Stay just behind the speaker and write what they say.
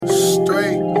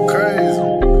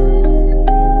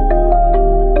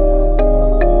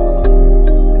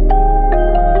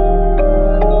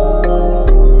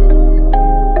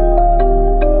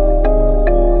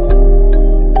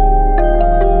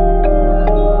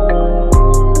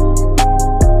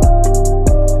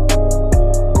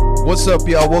What's up,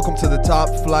 y'all? Welcome to the Top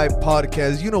Flight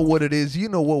Podcast. You know what it is. You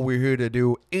know what we're here to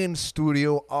do. In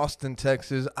studio, Austin,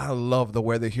 Texas. I love the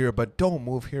weather here, but don't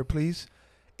move here, please.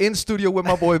 In studio with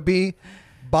my boy B,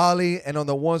 Bali, and on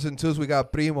the ones and twos, we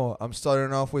got Primo. I'm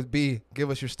starting off with B. Give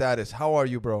us your status. How are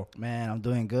you, bro? Man, I'm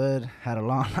doing good. Had a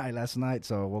long night last night,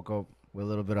 so I woke up with a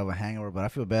little bit of a hangover, but I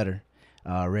feel better.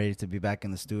 Ready to be back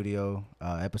in the studio.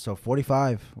 Episode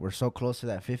 45. We're so close to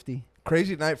that 50.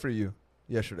 Crazy night for you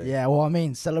yesterday. Yeah, well, I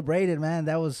mean, celebrated, man.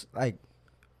 That was like,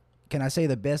 can I say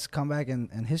the best comeback in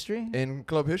history? In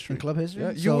club history. In club history?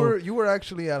 Yeah, So- you were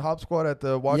actually at Hop Squad at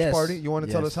the watch Yes, party. You want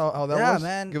to tell us yes. how that Yeah, was?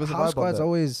 man. Give us a Hop vibe Squad's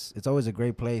on that. it's always a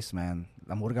great place, man.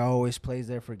 Hamburga always plays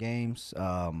there for games.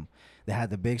 They had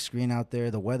the big screen out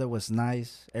there. The weather was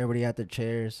nice. Everybody at their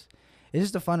chairs. It's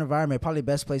just a fun environment. Probably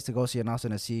best place to go see an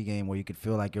Austin FC game where you could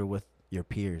feel like you're with your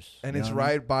peers. And You it's know what I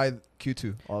mean? right by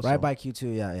Q2 also. Right by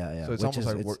Q2, yeah. So it's Which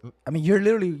almost like I mean, you're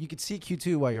literally, you could see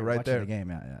Q2 while you're right watching there. the game.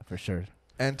 Yeah, for sure.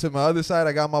 And to my other side,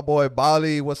 I got my boy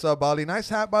Bali. What's up, Bali? Nice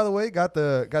hat, by the way. Got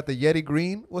the Yeti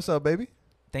green. What's up, baby?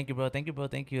 Thank you, bro. Thank you.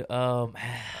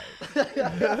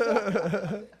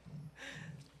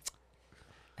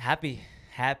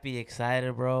 Happy,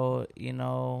 excited, bro. You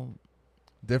know,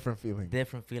 Different feeling.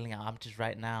 different feeling. I'm just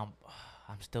right now.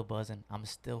 I'm still buzzing. I'm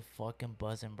still fucking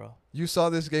buzzing, bro. You saw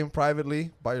this game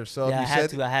privately by yourself. Yeah, you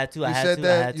I had to.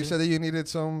 You said that you needed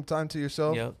some time to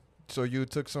yourself. Yep. So you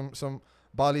took some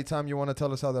Bali time. You want to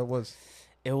tell us how that was?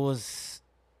 It was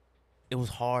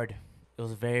hard. It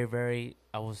was very, very.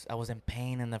 I was in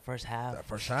pain in the first half. That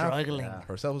first half? Struggling. Yeah.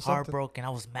 First half was something. Heartbroken. I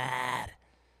was mad.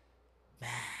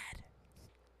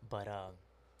 But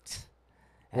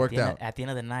Worked out. At the end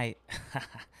of the night,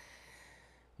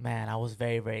 man, I was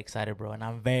very, very excited, bro, and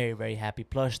I'm very, very happy.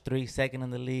 +3, second in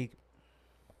the league.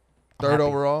 I'm Third happy.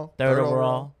 overall. Third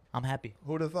overall. I'm happy.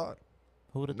 Who'd have thought?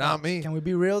 Who would have Not me. Can we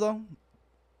be real, though?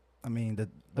 I mean,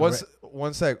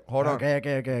 One sec. Hold on. Okay.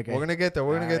 We're gonna get there.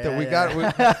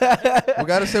 Yeah. We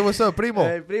gotta say what's up, Primo.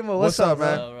 Hey, Primo, What's up,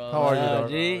 man? Hello, bro. How are you, What up, dog?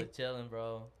 G? Chilling,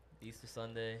 bro. Easter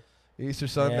Sunday. Easter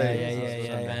Sunday.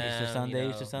 Yeah. Easter Sunday,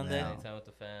 Easter Sunday. Spending time with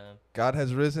the fam. God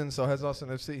has risen, so has Austin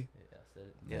FC. Yeah, that's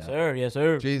it. Yes, Yeah. sir. Yes,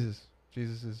 sir. Jesus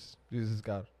is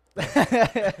God. All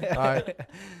right.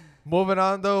 Moving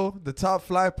on, though, the Top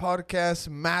Flight Podcast,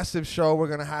 massive show we're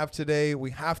going to have today.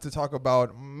 We have to talk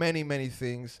about many, many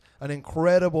things. An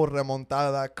incredible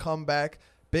remontada, comeback.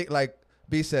 Big, like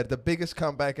B said, the biggest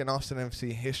comeback in Austin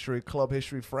FC history, club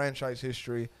history, franchise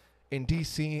history, in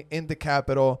D.C., in the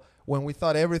capital. When we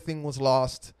thought everything was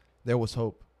lost, there was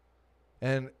hope.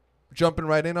 And jumping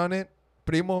right in on it,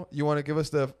 Primo, you want to give us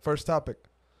the first topic?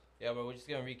 Yeah, bro. We're just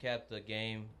gonna recap the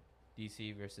game,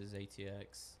 DC versus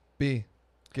ATX. B,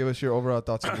 give us your overall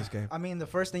thoughts on this game. I mean, the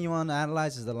first thing you want to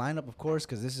analyze is the lineup, of course,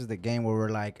 because this is the game where we're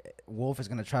like, Wolf is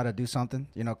going to try to do something,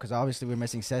 because obviously we're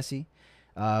missing Ceci.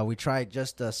 We tried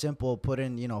just a simple put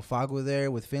in, Fagu there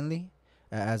with Finley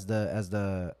as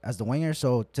the winger.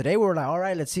 So today we were like, all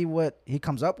right, let's see what he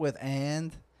comes up with.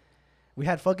 And we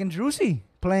had fucking Drusi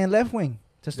playing left wing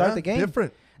to start the game.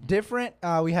 Different.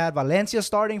 We had Valencia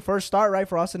starting, first start, right,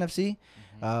 for Austin FC.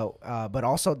 But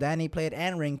also Danny played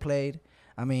and Ring played.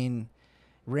 I mean,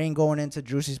 Ring going into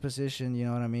Drusi's position, you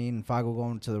know what I mean? Fago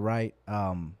going to the right.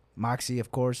 Moxie,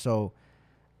 of course. So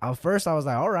at first I was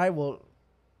like, all right, well,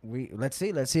 let's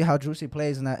see how Drusi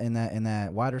plays in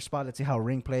that wider spot. Let's see how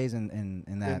Ring plays in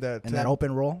that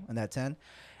open role in that 10.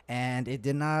 And it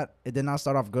did not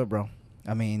start off good, bro.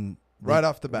 I mean, Right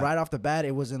off the bat,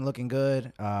 it wasn't looking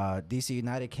good. DC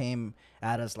United came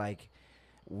at us like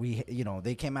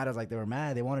they came at us like they were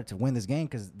mad. They wanted to win this game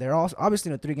because they're also obviously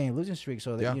in a 3-game losing streak.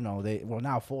 So Yeah.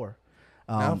 now 4.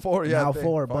 Now 4, yeah. Now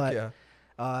 4, Fuck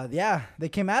but yeah. they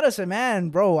came at us and man,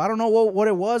 bro, I don't know what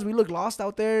it was. We looked lost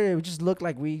out there. It just looked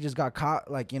like we just got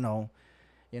caught, like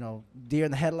deer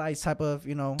in the headlights type of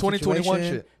 2021 situation.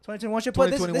 shit. 2021 shit.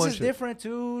 But this 2021 is shit. different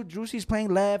too. Drusi's playing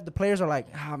left. The players are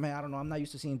like, man, I don't know. I'm not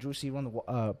used to seeing Drusi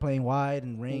run playing wide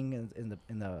and Ring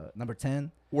in the number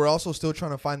 10. We're also still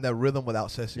trying to find that rhythm without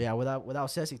Ceci. Yeah,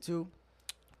 without Ceci too.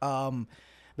 But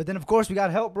then of course we got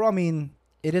help, bro. I mean,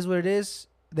 it is what it is.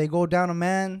 They go down a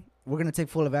man. We're gonna take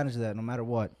full advantage of that, no matter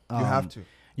what. You have to.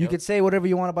 You could say whatever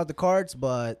you want about the Cards,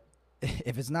 but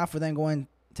if it's not for them going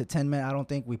to 10 men, I don't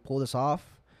think we pull this off.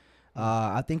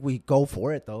 I think we go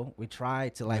for it though. We try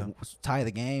to tie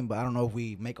the game, but I don't know if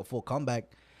we make a full comeback.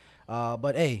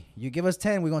 But hey, you give us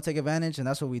 10, we're gonna take advantage, and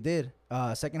that's what we did.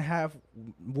 Second half,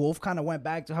 Wolf kind of went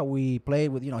back to how we played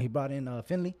with. He brought in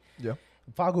Finley. Yeah.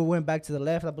 Fagu went back to the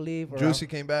left, I believe. Drusi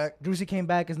came back. Drusi came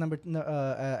back as number.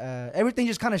 Everything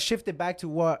just kind of shifted back to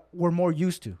what we're more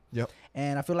used to. Yep.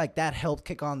 And I feel like that helped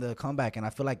kick on the comeback, and I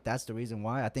feel like that's the reason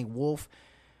why. I think Wolf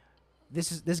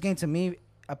this game to me,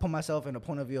 I put myself in a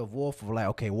point of view of Wolf of like,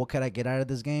 okay, what can I get out of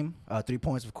this game? 3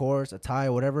 points, of course, a tie,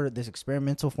 or whatever. This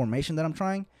experimental formation that I'm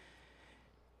trying.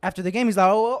 After the game, he's like,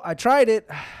 oh, well, I tried it.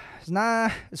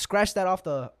 Scratch that off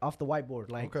the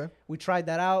whiteboard. Like, Okay. we tried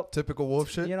that out. Typical Wolf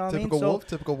shit. You know what I mean? Typical So- Wolf.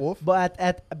 Typical Wolf.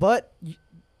 But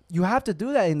you have to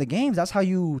do that in the games. That's how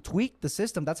you tweak the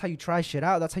system. That's how you try shit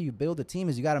out. That's how you build a team.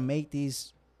 Is you got to make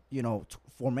these,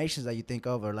 formations that you think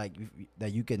of or like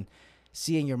that you can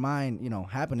see in your mind,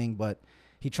 happening. But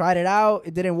he tried it out.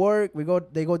 It didn't work.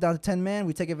 They go down to 10 men.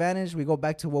 We take advantage. We go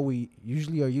back to what we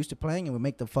usually are used to playing, and we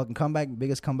make the fucking comeback,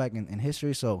 biggest comeback in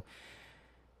history. So,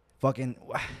 fucking,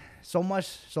 so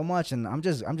much, and I'm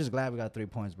just glad we got 3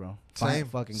 points, bro. Same.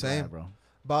 Glad, bro.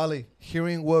 Bali,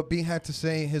 hearing what B had to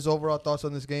say, his overall thoughts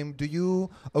on this game, do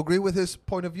you agree with his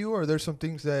point of view, or are there some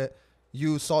things that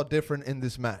you saw different in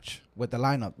this match? With the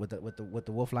lineup, with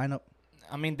the Wolf lineup.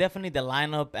 I mean, definitely the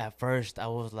lineup at first, I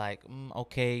was like,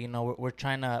 okay, we're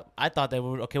trying to, I thought that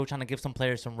we're trying to give some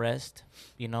players some rest.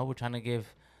 We're trying to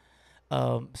give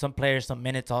some players some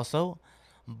minutes also.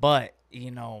 But,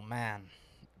 man,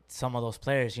 some of those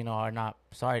players, are not,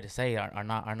 sorry to say, are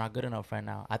not good enough right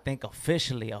now. I think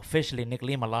officially, Nick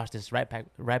Lima lost his right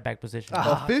back position.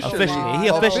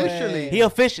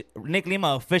 Nick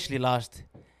Lima officially lost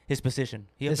his position.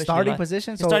 His starting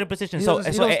position? His starting position. So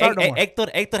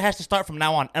Hector has to start from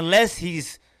now on, unless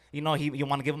he's, you want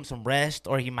to give him some rest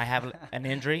or he might have an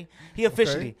injury. He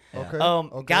officially.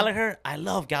 Okay. Gallagher, I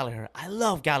love Gallagher.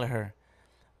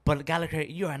 But Gallagher,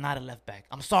 you are not a left back.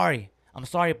 I'm sorry,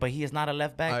 but he is not a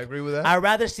left back. I agree with that. I'd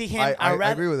rather see him. I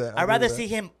agree with that. I'd rather see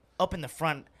him up in the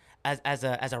front as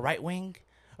a right wing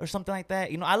or something like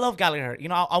that. I love Gallagher.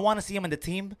 I want to see him in the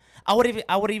team. I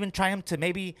would even try him to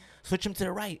maybe switch him to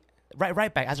the right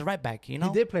back as a right back. He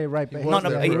did play right back.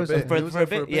 For a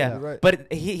bit, yeah. Right.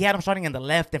 But he had him starting in the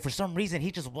left, and for some reason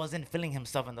he just wasn't feeling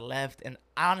himself in the left. And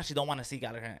I honestly don't want to see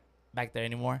Gallagher back there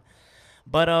anymore.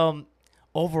 But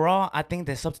overall, I think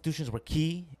the substitutions were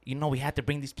key. We had to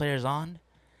bring these players on,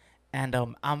 and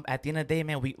at the end of the day,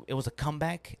 man, it was a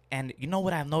comeback. And you know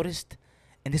what I've noticed,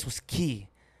 and this was key.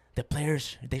 The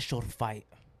players, they showed fight.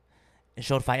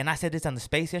 And I said this on the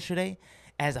space yesterday.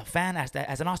 As a fan,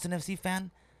 as an Austin FC fan,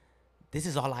 this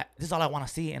is all I want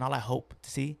to see and all I hope to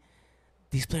see.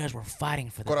 These players were fighting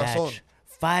for the badge,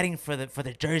 fighting for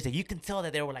the jersey. You can tell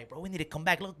that they were like, bro, we need to come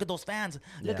back. Look at those fans.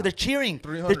 Look at they're cheering.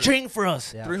 They're cheering for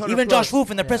us. Yeah. Even Josh Wolf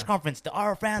in the press conference.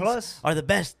 Our fans are the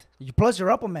best. Plus,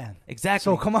 you're up a man. Exactly.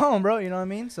 So come on, bro. You know what I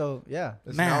mean? So yeah.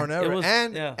 It's Man, now or never. it was-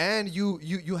 and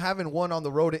you haven't won on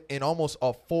the road in almost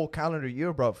a full calendar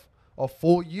year, bruv. A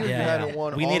full year you hadn't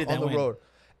won We needed on that the win. road.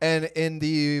 And in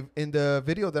the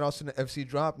video that Austin FC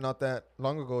dropped not that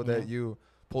long ago that you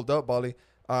pulled up, Bali,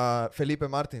 Felipe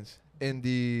Martins in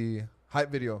the hype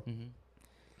video,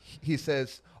 he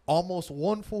says almost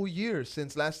 1 full year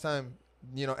since last time,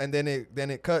 and then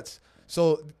it cuts.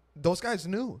 So those guys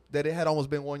knew that it had almost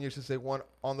been 1 year since they won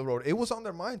on the road. It was on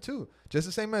their mind too, just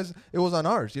the same as it was on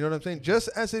ours. You know what I'm saying? Just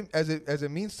as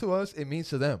it means to us, it means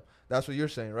to them. That's what you're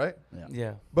saying, right?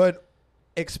 Yeah. But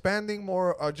expanding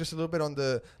more, just a little bit on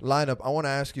the lineup, I want to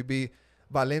ask you, B.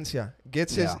 Valencia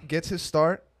gets his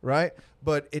start, right?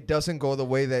 But it doesn't go the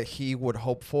way that he would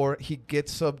hope for. He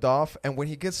gets subbed off, and when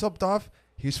he gets subbed off,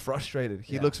 he's frustrated.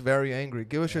 He looks very angry.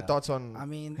 Give us your thoughts on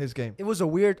his game. It was a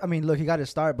weird. Look, he got his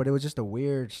start, but it was just a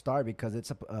weird start because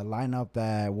it's a lineup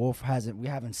that Wolf we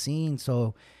haven't seen.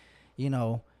 So,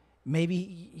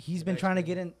 maybe he's been trying to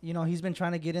get in. He's been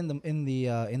trying to get in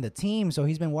the team. So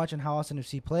he's been watching how Austin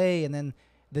FC play, and then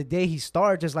the day he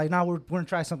starts, just like, nah, we're gonna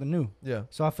try something new. Yeah.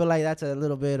 So I feel like that's a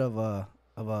little bit of a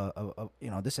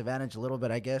disadvantage, a little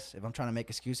bit, I guess, if I'm trying to make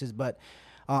excuses. But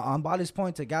on Bali's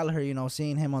point to Gallagher,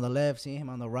 seeing him on the left, seeing him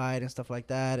on the right, and stuff like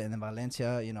that, and then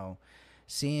Valencia,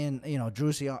 seeing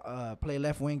Drusi play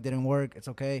left wing didn't work. It's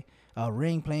okay.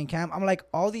 Ring playing cam. I'm like,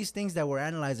 all these things that we're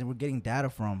analyzing, we're getting data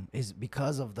from, is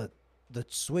because of the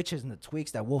switches and the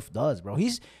tweaks that Wolf does, bro.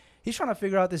 He's trying to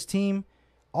figure out this team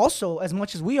also as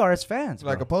much as we are as fans.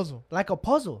 Like bro. a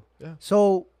puzzle. Yeah.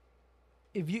 So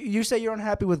if you say you're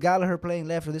unhappy with Gallagher playing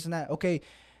left or this and that, okay,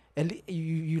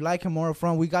 you like him more up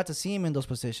front. We got to see him in those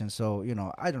positions. So,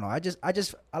 I don't know.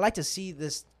 I like to see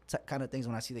this kind of things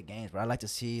when I see the games, but I like to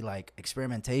see like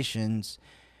experimentations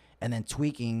and then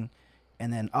tweaking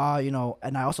and then,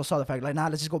 and I also saw the fact like,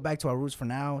 let's just go back to our roots for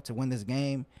now to win this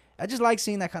game. I just like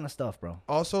seeing that kind of stuff, bro.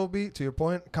 Also, B, to your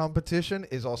point, competition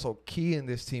is also key in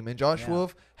this team. And Josh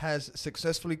Wolf has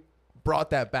successfully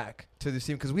brought that back to this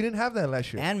team because we didn't have that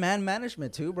last year. And man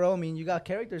management, too, bro. You got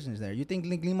characters in there. You think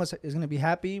Lima is going to be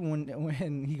happy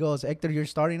when he goes, Hector, you're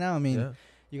starting now?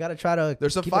 You got to try to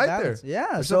There's a keep fight it balanced. there.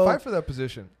 Yeah. There's a fight for that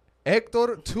position.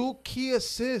 Hector, 2 key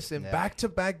assists in Yeah.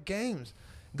 back-to-back games.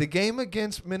 The game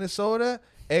against Minnesota,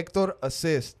 Hector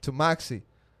assist to Maxi.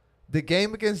 The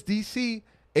game against DC,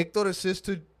 Hector assist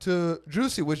to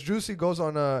Juicy, which Juicy goes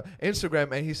on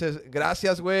Instagram and he says,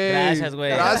 "Gracias, güey. Gracias,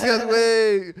 güey." Gracias,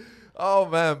 güey." Oh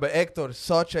man, but Hector,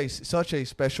 such a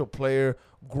special player,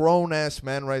 grown ass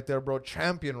man right there, bro.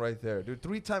 Champion right there, dude.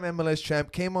 3-time MLS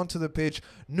champ, came onto the pitch,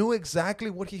 knew exactly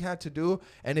what he had to do.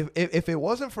 And if it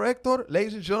wasn't for Hector,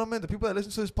 ladies and gentlemen, the people that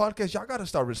listen to this podcast, y'all gotta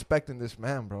start respecting this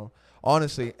man, bro.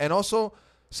 Honestly. And also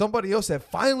somebody else that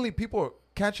finally people are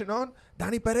catching on,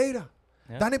 Danny Pereira.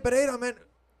 Yeah. Danny Pereira, man.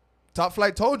 Top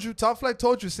Flight told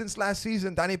you since last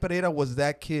season, Danny Pereira was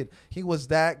that kid. He was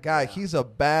that guy. Yeah. He's a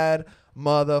bad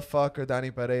motherfucker, Danny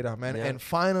Pereira, man. Yeah. And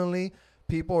finally,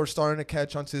 people are starting to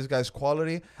catch on to this guy's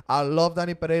quality. I love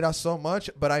Danny Pereira so much,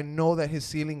 but I know that his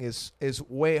ceiling is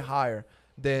way higher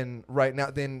than right now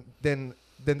than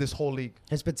this whole league.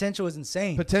 His potential is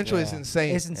insane. Potential is Yeah.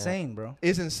 insane. It's insane, bro.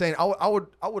 It's insane. I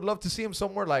would love to see him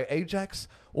somewhere like Ajax,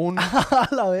 La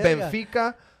verga.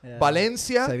 Benfica, Yeah.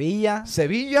 Valencia, Sevilla.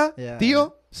 Sevilla, Yeah.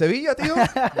 tío. Sevilla,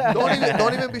 tío.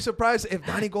 don't even be surprised if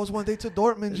Danny goes one day to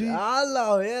Dortmund, G. A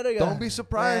la verga. Don't be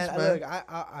surprised, man. Look,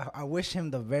 I wish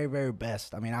him the very, very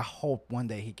best. I mean, I hope one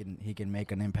day he can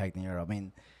make an impact in Europe. I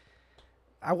mean,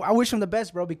 I wish him the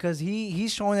best, bro, because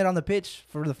he's showing it on the pitch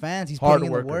for the fans. He's Hard putting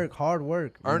in worker. the work, hard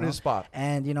work. you Earn know? his spot.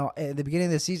 And at the beginning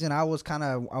of the season, I was kind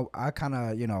of, I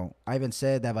even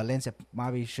said that Valencia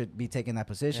maybe should be taking that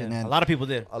position. Yeah. And A lot of people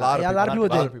did. A lot of people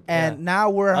did. people. And now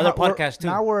we're Other we're- podcasts, too.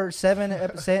 Now we're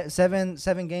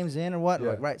seven games in or what?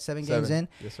 Yeah. Right, 7 games in.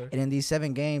 Yes, sir. And in these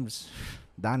 7 games,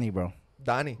 Danny, bro,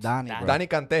 Danny. Danny, bro. Danny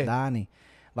Cante. Danny.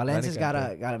 Valencia's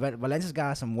Danny Valencia's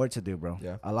got some work to do, bro.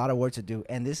 Yeah. A lot of work to do.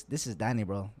 And this is Danny,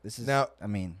 bro. This is Now, I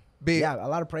mean, B, yeah, a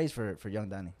lot of praise for young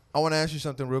Danny. I want to ask you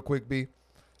something real quick, B.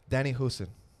 Danny Houston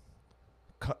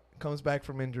comes back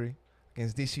from injury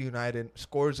against DC United,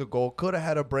 scores a goal, could have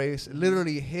had a brace,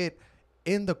 literally hit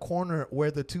in the corner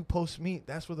where the 2 posts meet.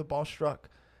 That's where the ball struck.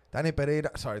 Danny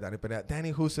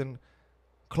Houston,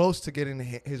 close to getting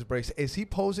his brace. Is he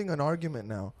posing an argument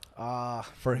now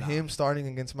for nah. him starting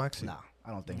against Maxi? No,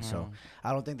 I don't think so. No.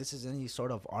 I don't think this is any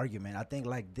sort of argument. I think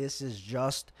like this is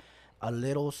just a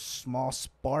little small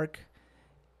spark,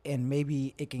 and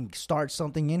maybe it can start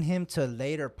something in him to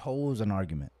later pose an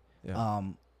argument. Yeah.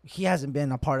 He hasn't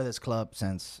been a part of this club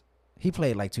since he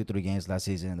played like 2-3 games last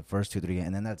season, in the first 2-3 games,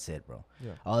 and then that's it, bro.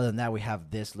 Yeah. Other than that, we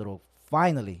have this little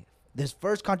this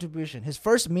first contribution, his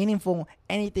first meaningful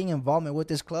anything involvement with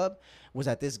this club was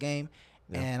at this game.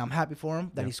 Yeah. And I'm happy for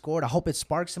him that Yeah. he scored. I hope it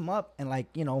sparks him up and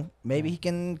maybe Yeah. he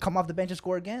can come off the bench and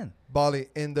score again. Bali,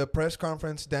 in the press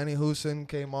conference, Danny Houston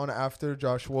came on after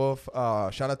Josh Wolf.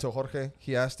 Shout out to Jorge.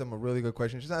 He asked him a really good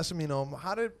question. Just asked him,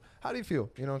 how do you feel?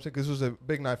 You know what I'm saying? Because it was a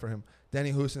big night for him.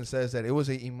 Danny Houston says that it was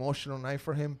an emotional night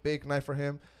for him, big night for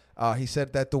him. He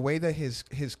said that the way that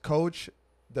his coach,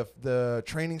 the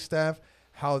training staff,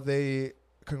 how they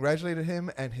congratulated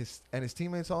him and his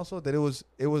teammates also, that it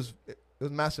was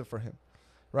massive for him.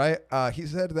 Right? He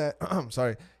said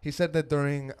that he said that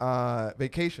during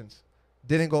vacations,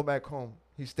 didn't go back home.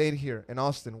 He stayed here in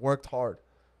Austin, worked hard.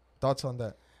 Thoughts on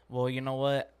that? Well, you know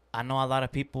what? I know a lot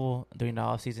of people during the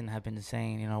offseason have been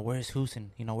saying, where's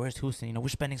Houston? Where's Houston? We're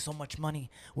spending so much money.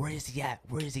 Where is he at?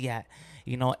 Where is he at?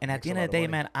 And at Makes the a end lot of of the day,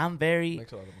 money. man, I'm very...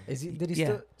 Makes a lot of money. Is he? Did he Yeah.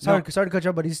 still? No. Sorry to cut you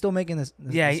off, but he's still making this.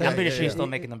 Yeah, I'm pretty yeah, sure he's yeah. still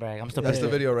making the brag. I'm still That's pretty the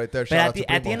sure. video right there. But Shout at out the,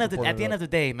 to at the Primo end of for the at the pulling end it of the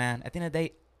day, man, at the end of the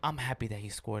day, I'm happy that he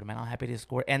scored, man. I'm happy that he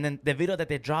scored. And then the video that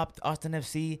they dropped, Austin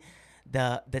FC,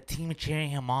 the team cheering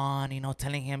him on,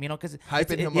 telling him, because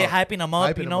Hyping him yeah, up. hyping him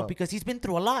up, Hyping him up. because he's been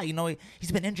through a lot.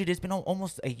 He's been injured. It's been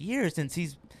almost a year since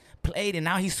he's played, and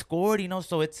now he scored.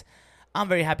 So I'm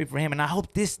very happy for him, and I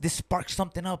hope this sparks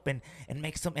something up and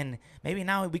makes some, and maybe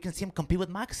now we can see him compete with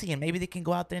Maxi, and maybe they can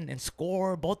go out there and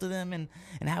score both of them and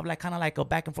have kind of like a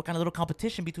back and forth kind of little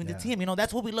competition between the Yeah. team.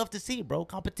 That's what we love to see, bro.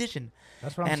 Competition.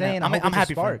 That's what I'm And, saying. I'm I hope it's a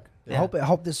happy for him. spark. Yeah. I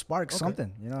hope this sparks Okay.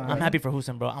 something. I'm happy for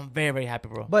Houston, bro. I'm very, very happy,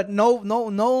 bro. But no,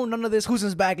 none of this.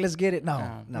 Houston's back. Let's get it.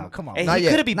 No, come on. Hey, Not he yet.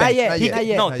 could have been Not back. yet. He Not could-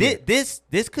 yet. No, Not yet.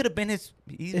 this could have been his.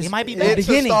 He might be in back. the It's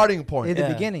a beginning. starting point. In the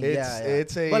Yeah. beginning,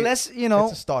 It's a. But let's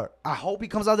It's a start. I hope he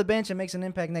comes off the bench and makes an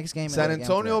impact next game. San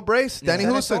Antonio brace. Danny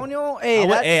San Houston. Antonio. I Hey,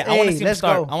 want to see him let's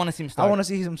start. go. I want to see him I start. want to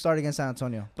see him start against San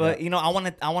Antonio. But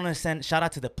I want to send shout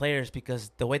out to the players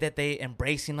because the way that they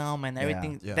embracing them and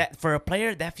everything Yeah. that for a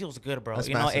player that feels good, bro. That's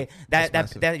you know, massive. that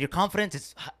That's massive. that your confidence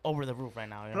is over the roof right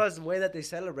now. Plus, the way that they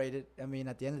celebrated, I mean,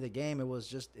 at the end of the game, it was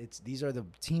just these are the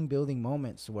team building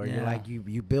moments where you're Yeah. like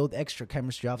you build extra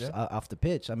chemistry off the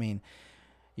pitch. I mean,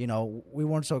 you know, we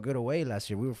weren't so good away last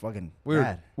year. We were fucking We were-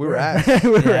 bad. we were ass. we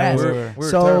were Yeah, ass. we We were. were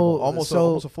So- terrible. Almost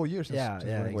so- a full year since. Yeah, since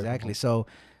yeah, running away from exactly. home. So,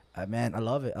 man, I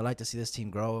love it. I like to see this team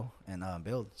grow and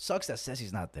build. Sucks that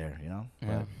Ceci's not there, you know. Yeah.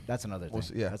 But that's another thing. We'll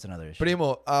see, yeah. That's another issue.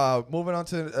 Primo, moving on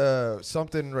to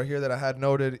something right here that I had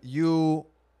noted. You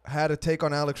had a take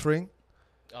on Alex Ring.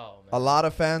 Oh man. A lot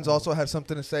of fans also had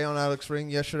something to say on Alex Ring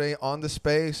yesterday on the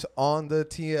space, on the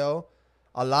TL.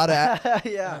 A lot of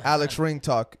yeah. Alex Ring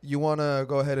talk. You want to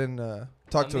go ahead and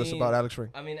talk to us about Alex Ring?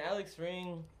 I mean, Alex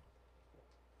Ring.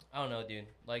 I don't know, dude.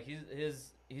 Like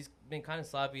he's been kind of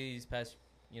sloppy these past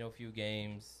few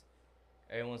games.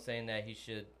 Everyone's saying that he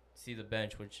should see the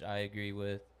bench, which I agree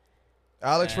with.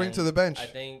 Alex Ring And to the bench. I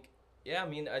think. Yeah, I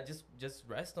mean, I just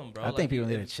rest him, bro. I think people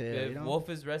need to if- chill, If you know? Wolf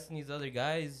is resting these other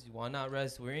guys, why not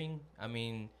rest Ring? I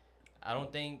mean, I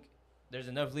don't think there's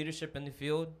enough leadership in the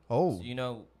field. Oh,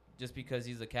 So, just because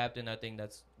he's a captain, I think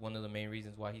that's one of the main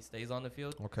reasons why he stays on the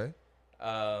field. okay.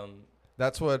 Um,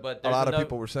 That's what But a there's lot of enough-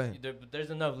 people were saying.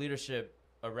 there's enough leadership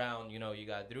around. You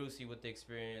got Drusi with the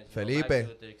experience, Felipe. Maxi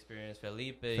with the experience,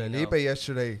 Felipe. Felipe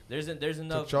yesterday. There's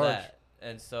enough of charge. that,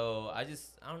 and so I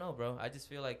don't know, bro. I just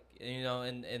feel like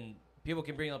and people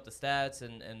can bring up the stats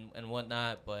and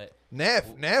whatnot, but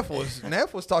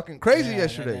Neff was talking crazy Yeah,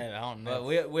 yesterday. I don't know.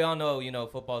 but we all know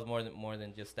football is more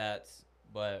than just stats.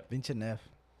 But Vincent Neff.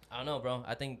 I don't know, bro.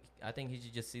 I think he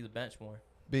should just see the bench more.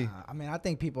 B. I mean, I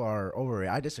think people are over it.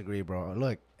 I disagree, bro.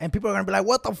 Look, and people are gonna be like,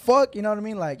 "What the fuck?" You know what I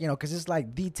mean? Like, because it's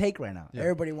like the take right now. Yeah.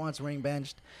 Everybody wants Ring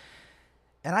benched,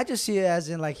 and I just see it as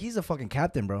in like he's a fucking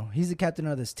captain, bro. He's the captain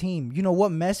of this team. You know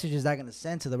what message is that gonna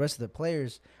send to the rest of the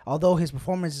players? Although his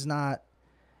performance is not,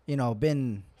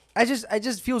 been. I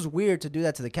just feels weird to do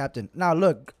that to the captain. Now,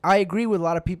 look, I agree with a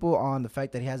lot of people on the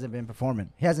fact that he hasn't been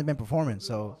performing. He hasn't been performing,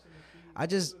 so I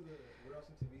just.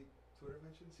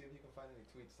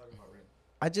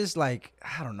 I just I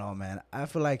don't know, man. I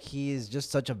feel like he is just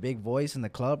such a big voice in the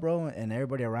club, bro, and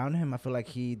everybody around him. I feel like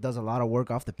he does a lot of work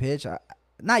off the pitch.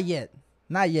 Not yet,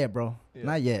 bro. Yeah.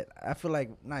 Not yet. I feel like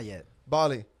not yet.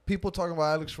 Bali. People talking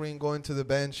about Alex Ring going to the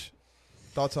bench.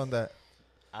 Thoughts on that?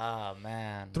 Oh,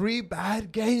 man. 3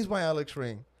 bad games by Alex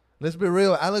Ring. Let's be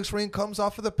real. Alex Ring comes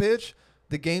off of the pitch.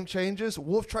 The game changes.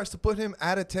 Wolf tries to put him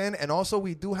at a 10. And also,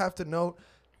 we do have to note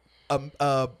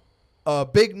a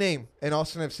big name in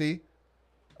Austin FC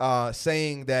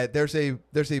saying that there's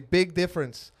a big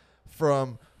difference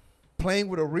from playing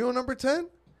with a real number 10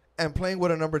 and playing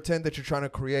with a number 10 that you're trying to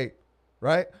create,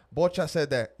 right? Bocha said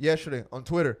that yesterday on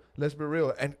Twitter. Let's be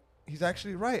real. And he's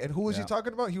actually right. And who was he Yeah.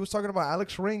 talking about? He was talking about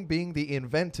Alex Ring being the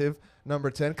inventive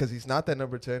number 10 because he's not that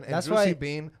number 10. And That's Drusi why-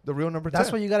 being the real number 10.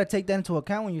 That's why you got to take that into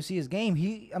account when you see his game.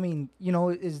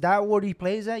 Is that what he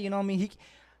plays at? You know what I mean?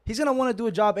 He's going to want to do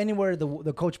a job anywhere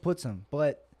the coach puts him.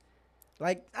 But,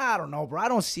 I don't know, bro. I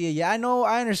don't see it yet.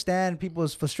 I understand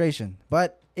people's frustration.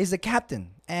 But he's the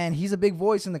captain, and he's a big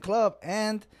voice in the club,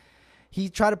 and he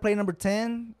tried to play number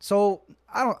 10. So,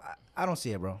 I don't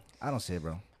see it, bro. I don't see it,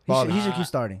 bro. He should keep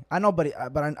starting. I know, but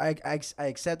I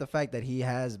accept the fact that he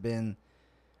has been,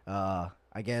 I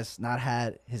guess, not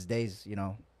had his days,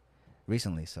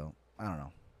 recently. So I don't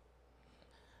know.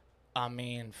 I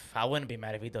mean, I wouldn't be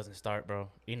mad if he doesn't start, bro.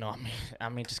 I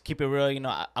mean, just keep it real.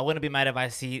 I wouldn't be mad if I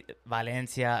see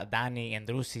Valencia, Dani, and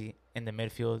Drusi in the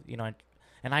midfield.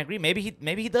 And I agree. Maybe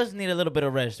he does need a little bit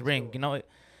of rest. Ring.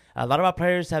 A lot of our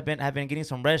players have been getting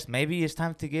some rest. Maybe it's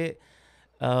time to get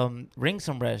Ring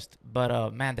some rest.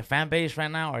 But man, the fan base right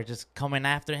now are just coming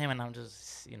after him, and I'm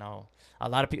just a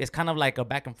lot of people. It's kind of like a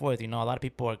back and forth. A lot of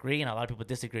people agree and a lot of people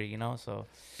disagree. So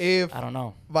if I don't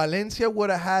know. Valencia would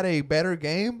have had a better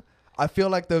game, I feel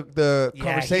like the Yeah,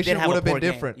 conversation he did have would a have been poor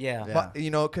game. different. Yeah. But,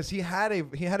 because he had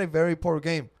a very poor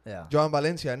game, Yeah. Joan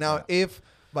Valencia. Now, Yeah. if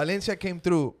Valencia came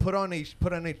through, put on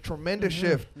a tremendous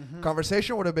shift,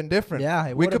 conversation would have been different. Yeah, it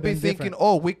we would could have be been thinking,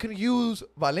 different. we can use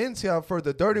Valencia for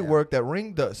the dirty Yeah. work that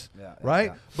Ring does, Yeah,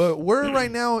 right? yeah. But we're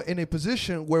right now in a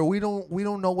position where we don't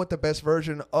know what the best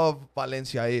version of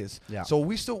Valencia is. Yeah. So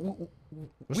we still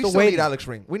still need waiting. Alex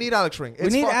Ring. We need Alex Ring. We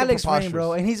It's need fucking Alex Ring, preposterous.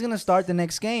 bro, and he's gonna start the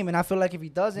next game. And I feel like if he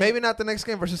doesn't, Maybe not the next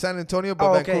game versus San Antonio, but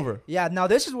okay. Vancouver. Yeah. Now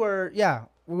this is where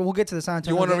we'll get to the San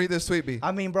Antonio. You want to game. read this tweet, B?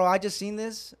 I mean, bro, I just seen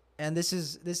this, and this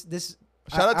is this.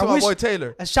 Shout out I to my wish- boy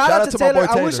Taylor. Shout out to my Taylor.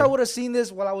 boy I wish I would have seen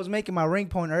this while I was making my ring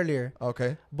point earlier.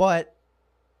 Okay. But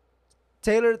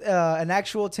Taylor, an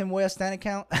actual Tim Weah Stan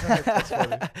account. That's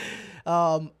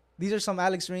funny. These are some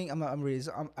Alex Ring. I'm reading.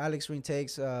 Alex Ring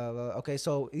takes. Okay,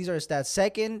 so these are his stats.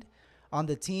 Second on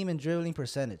the team in dribbling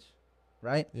percentage,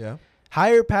 right? Yeah.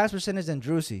 Higher pass percentage than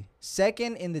Drusi.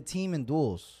 Second in the team in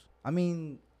duels. I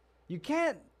mean, you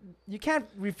can't you can't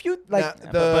refute like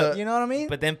Nah, but- you know what I mean?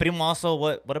 But then Primo also,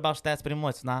 what about stats, Primo?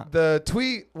 It's not. The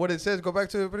tweet, what it says, go back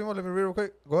to it, Primo. Let me read real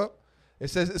quick. Go up. It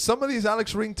says, some of these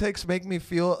Alex Ring takes make me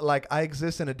feel like I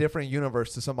exist in a different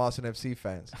universe to some Austin FC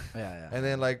fans. yeah. And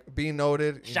then, like, being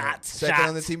noted, Shots, second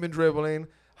on the shots. team in dribbling,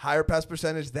 higher pass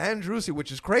percentage than Drusi,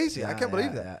 which is crazy. I can't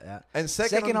believe that. Yeah. And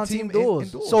second on the team duels. in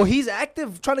duels. So he's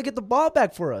active trying to get the ball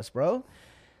back for us, bro.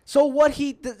 So what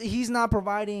he's not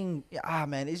providing,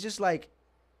 man, it's just like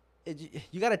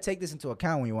you got to take this into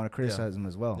account when you want to criticize him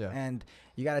as well. Yeah. And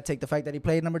you got to take the fact that he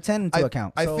played number 10 into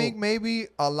account. I So- think maybe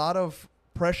a lot of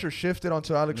pressure shifted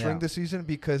onto Alex Yeah. Ring this season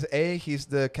because A, he's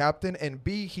the captain, and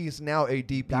B, he's now a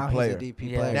DP now player. he's a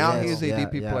DP Yeah. player. Now yes. he's a Yeah,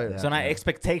 DP yeah, player. yeah, So now yeah.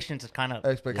 expectations is kind of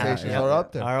Expectations Yeah. are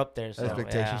up there. are up there. So,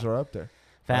 Expectations yeah. are up there.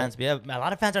 Fans, yeah, a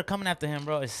lot of fans are coming after him,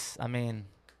 bro. I mean,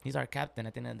 he's our captain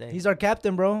at the end of the day. He's our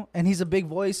captain, bro, and he's a big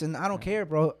voice, and I don't care,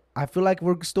 bro. I feel like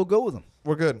we're still good with him.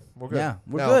 We're good. We're good. Yeah,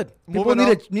 we're Now, good. People moving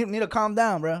on. need to calm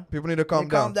down, bro. People need to calm Need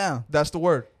to down. calm down. That's the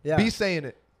word. Yeah. Be saying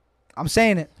it. I'm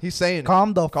saying it. He's saying it.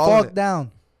 Calm the Calling fuck it.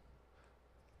 down.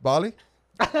 Bali?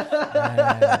 I'll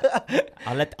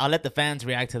let the fans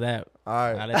react to that. All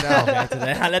I'll right. let the Now, fans react to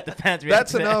that. I'll let the fans react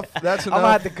that's to that. enough. That's I'm gonna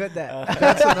have enough. to cut that.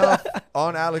 That's enough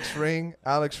on Alex Ring.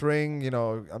 Alex Ring, you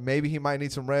know, maybe he might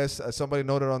need some rest. Somebody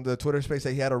noted on the Twitter space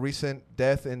that he had a recent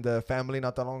death in the family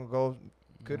not that long ago.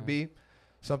 Could be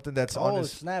something that's on Oh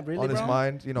his snap! Really, on his bro?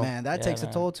 mind. You know, Man, that Yeah, takes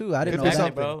man. a toll too. I Could didn't be know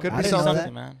something. that. bro. Could I be didn't know something.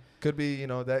 that. man. could be, you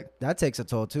know, that That takes a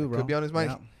toll too, bro. could be on his mind.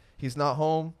 Yeah. He's not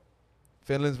home.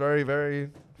 Finland's very,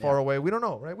 very far Yeah. away. We don't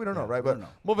know, right? We don't know, Yeah, right? we But don't know.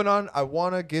 moving on, I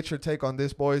want to get your take on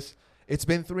this, boys. It's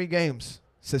been 3 games.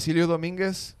 Cecilio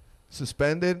Dominguez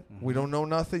suspended. We Mhm. don't know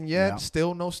nothing yet. Yeah.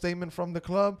 Still no statement from the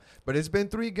club. But it's been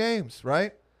 3 games,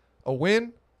 right? A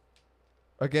win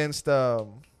against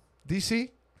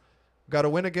DC. Got a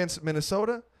win against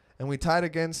Minnesota. And we tied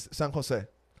against San Jose.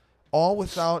 All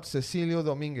without Cecilio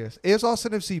Dominguez. Is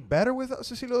Austin FC better without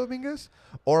Cecilio Dominguez?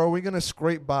 Or are we going to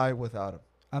scrape by without him?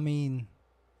 I mean,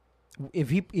 if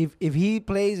he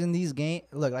plays in these games,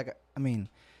 look, like I mean,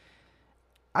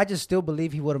 I just still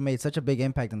believe he would have made such a big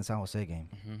impact in the San Jose game.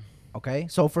 Mhm. Okay,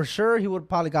 so for sure he would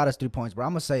probably got us 3 points, bro.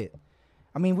 I'm gonna say it.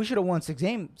 I mean, we should have won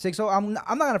 6-0. I'm not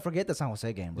gonna forget the San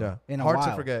Jose game, bro. Yeah. In a Hard to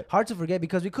while. forget. Hard to forget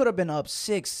because we could have been up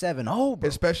 6-7-0, bro.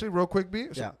 Especially real quick, B.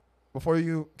 Yeah. Before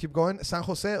you keep going, San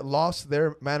Jose lost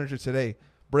their manager today.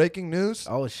 Breaking news: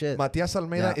 Oh shit. Matias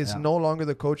Almeida Yeah, is yeah. no longer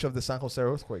the coach of the San Jose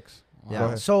Earthquakes. Go Yeah.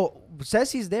 ahead. So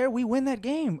Ceci's there. We win that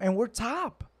game, and we're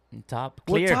top. Top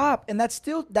We're clear. top, and that's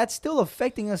still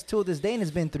affecting us till this day. And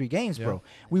it's been 3 games, Yeah. bro.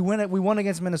 We won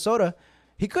against Minnesota.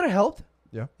 He could have helped.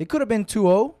 Yeah. It could have been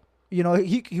 2-0. You know,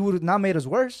 he would have not made us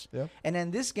worse. Yeah. And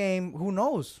then this game, who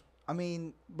knows? I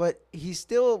mean, but he's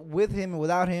still with him and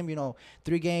without him. You know,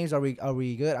 3 games. Are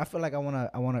we good? I feel like I want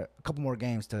a couple more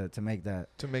games to make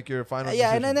that. To make your final Yeah,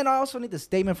 decision. and then I also need the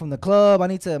statement from the club. I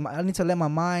need to let my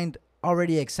mind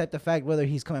already accept the fact whether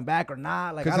he's coming back or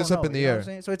not. Like, 'Cause I don't it's up know, in the you know what air. I'm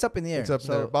saying? So it's up in the air. It's up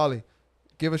so, there. Bali,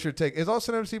 give us your take. Is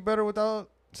Austin FC better without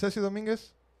Ceci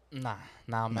Dominguez? Nah,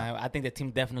 man. I think the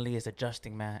team definitely is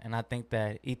adjusting, man. And I think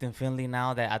that Ethan Finley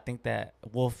now that I think that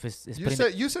Wolf is You putting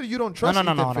said you don't no, trust. no,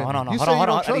 no, Ethan no, no, Finley. no, no. You Hold say on, you hold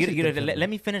don't on. trust You- Ethan Finley. let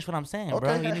me finish what I'm saying, bro.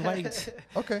 Okay.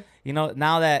 Okay. You know,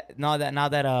 now that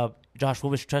Josh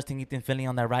Wolf is trusting Ethan Finley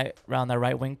on that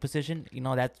right wing position, you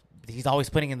know that he's always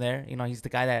putting him there. You know, he's the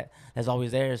guy that's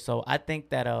always there. So I think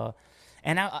that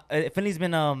and now Finley's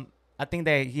been I think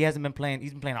that he hasn't been playing.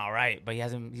 He's been playing all right, but he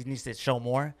needs to show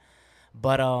more.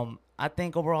 But I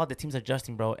think overall the team's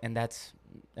adjusting, bro, and that's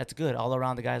good. All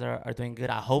around the guys are doing good.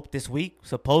 I hope this week,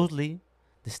 supposedly,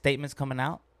 the statement's coming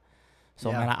out. So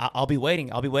Yeah. man, I'll be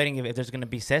waiting. I'll be waiting if there's gonna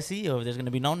be Ceci or if there's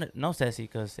gonna be no Ceci.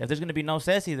 Because if there's gonna be no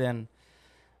Ceci, then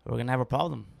we're gonna have a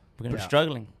problem. We're gonna be Yeah.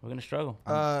 struggling. We're gonna struggle.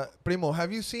 Primo,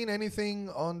 have you seen anything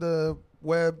on the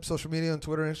web, social media, on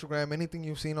Twitter, Instagram? Anything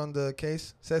you've seen on the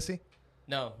case, Ceci?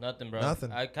 No, nothing, bro.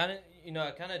 Nothing. I kind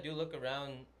of do look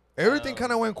around. Everything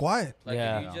kind of went quiet. Like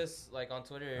Yeah. if you just like on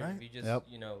Twitter, Right? if you just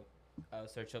Yep.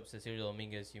 search up Cecilio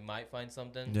Dominguez, you might find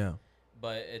something. Yeah.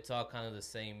 But it's all kind of the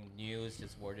same news,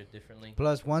 just worded differently.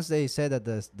 Plus, once they said that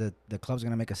the club's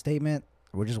gonna make a statement,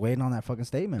 we're just waiting on that fucking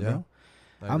statement, Yeah. bro.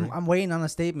 I agree. I'm waiting on a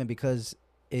statement because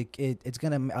it's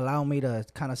gonna allow me to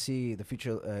kind of see the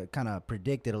future, kind of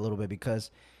predict it a little bit. Because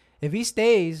if he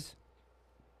stays,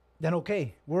 then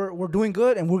okay, we're doing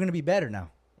good and we're gonna be better now.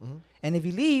 Mhm. And if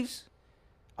he leaves,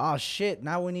 oh shit,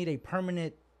 now we need a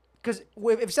permanent. Because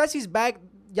if Ceci's back,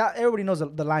 yeah, everybody knows the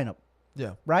lineup,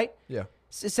 Yeah. right? Yeah.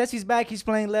 Ceci's back, he's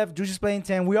playing left, Juice's playing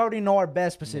 10. We already know our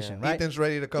best position, right? Ethan's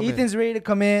ready to come Ethan's ready to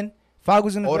come in.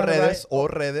 Fagu's in in. the Or front, redes. right? Or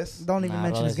redes. Don't even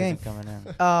mention his game. Coming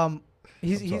in.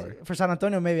 He's sorry. for San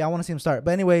Antonio. Maybe I want to see him start.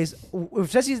 But anyways,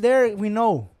 if Ceci's there, we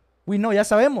know. Ya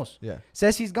sabemos. Yeah.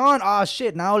 Ceci's gone. Oh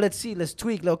shit. Now let's see. Let's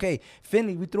tweak. Okay,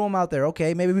 Finley, we threw him out there.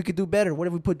 Okay, maybe we could do better. What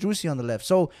if we put Juicy on the left?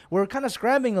 So we're kind of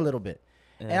scrambling a little bit.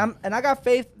 Yeah. And I got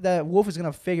faith that Wolf is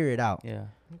gonna figure it out. Yeah.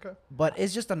 Okay. But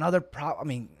it's just another problem. I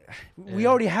mean, we Yeah.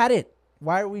 already had it.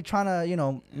 Why are we trying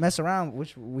to mess around?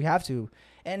 Which we have to.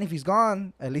 And if he's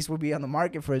gone, at least we'll be on the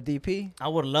market for a DP. I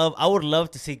would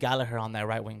love to see Gallagher on that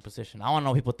right wing position. I want to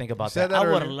know what people think about said that. that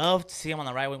I would earlier. love to see him on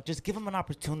the right wing. Just give him an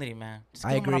opportunity, man. Just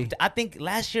I give him an agree. I think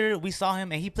last year we saw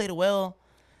him and he played well.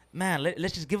 Man,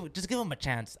 let's just give him a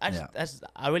chance.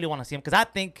 I really want to see him because I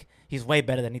think he's way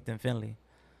better than Ethan Finley.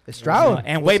 It's Stroud.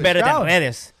 And way It's better Stroud. than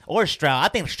Redes or Stroud. I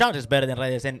think Stroud is better than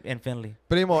Redes and Finley.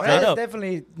 Primo, Straight That's up.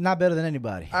 definitely not better than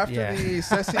anybody. after Yeah. the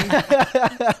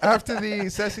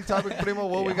Ceci topic, Primo,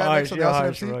 what we got next on the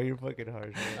Austin FC? You're fucking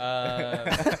harsh.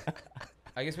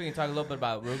 I guess we can talk a little bit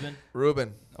about Ruben.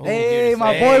 Ruben. Oh, Hey,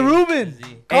 my hey. boy Ruben. Z.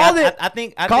 Called Hey, it.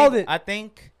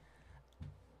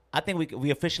 I think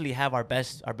we officially have our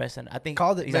best and I think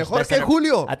Called it. he's our Mejor best que center.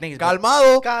 Julio. I think he's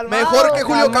Calmado. Mejor que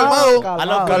Julio. Calmado. I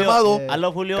love Calmado. Julio. I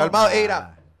love Julio. Calmado.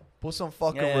 Eira. Put some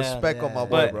fucking Yeah, respect on my yeah. boy,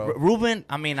 But bro. Ruben,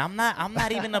 I mean, I'm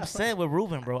not even upset with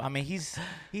Ruben, bro. I mean,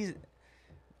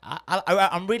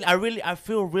 I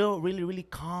feel really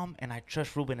calm, and I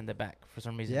trust Ruben in the back for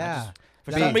some reason. Yeah.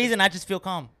 For some reason, I just feel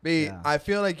calm. B, Yeah. I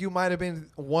feel like you might have been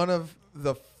one of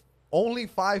the only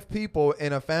 5 people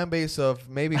in a fan base of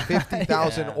maybe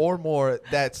 50,000 Yeah. or more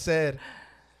that said,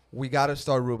 we got to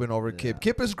start Ruben over Kip.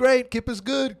 Kip is great. Kip is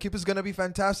good. Kip is going to be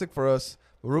fantastic for us.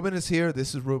 Ruben is here.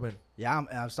 This is Ruben. Yeah,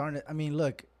 I'm starting to. I mean,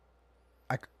 look,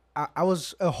 I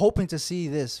was hoping to see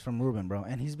this from Ruben, bro,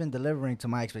 and he's been delivering to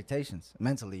my expectations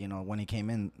mentally. When he came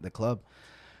in the club.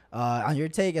 On your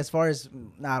take, as far as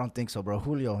I don't think so, bro.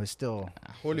 Julio is still.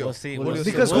 Julio. We'll see. Julio's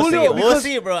Because still- Julio- we'll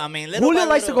see, bro. I mean, little Julio by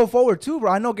likes to little. go forward too,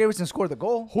 bro. I know Garrison scored the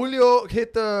goal. Julio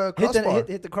hit the crossbar.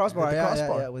 Hit the crossbar. Hit the Yeah,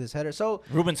 crossbar. yeah, with his header. So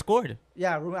Ruben scored.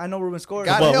 yeah, I know Ruben scored.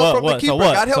 Got What, help what, from the what? So keeper.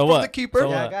 what? Got help So from what? the keeper. So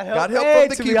Yeah, what? got Got help help from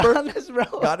the to keeper. Be honest, bro.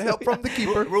 Got help from the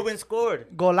keeper. Ruben scored.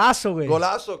 Golazo, güey.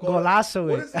 Golazo. Golazo,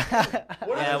 What güey. is it?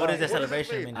 Yeah, what is the it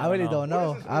celebration mean? mean? I really don't know.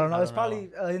 What does this I don't mean? know. It's I don't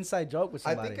probably an inside joke with I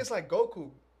somebody. think it's like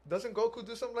Goku. Doesn't Goku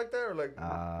do something like that? Or like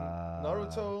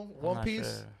Naruto, I'm One not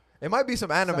Piece? sure. It might be some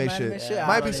anime anime shit. shit? It I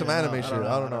might don't be some even know. anime I shit. don't know.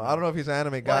 I don't know. I don't know if he's an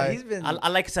anime Well, guy. he's been. I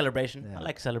like celebration. Yeah. I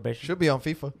like celebration. Should be on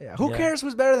FIFA. Yeah. Who Yeah. cares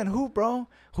who's better than who, bro?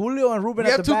 Julio and Ruben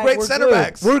We at have the two back. great We're center good.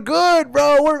 backs. We're good,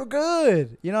 bro. We're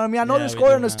good. You know what I mean? I know Yeah, they're we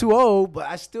scoring do, us man. 2-0, but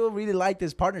I still really like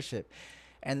this partnership.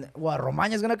 And what,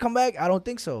 Romaña's going to come back? I don't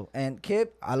think so. And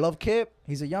Kip, I love Kip.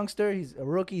 He's a youngster. He's a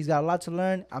rookie. He's got a lot to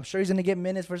learn. I'm sure he's going to get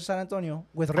minutes versus San Antonio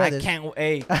with I Redes. can't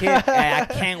wait. I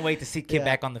can't wait to see Kid Yeah.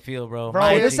 back on the field, bro. Bro,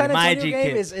 My this G, San my Antonio G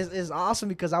game Kid. is awesome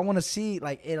because I want to see,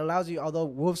 like, it allows you, although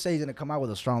Wolf says he's going to come out with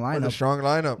a strong With a lineup. strong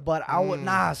lineup. But I would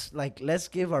let's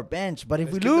give our bench. But if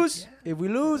Let's we give the-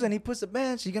 lose, and he puts the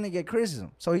bench, he's gonna get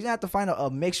criticism. So he's gonna have to find a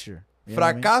mixture. You know what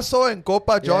I mean? Fracaso en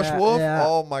Copa Josh Yeah, Wolf. yeah.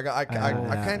 Oh my god, I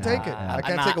can't take it. yeah. I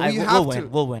can't Nah, take it. We we'll have win. to.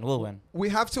 We'll win. We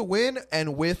have to win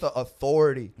and with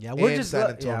authority. Yeah, we're in just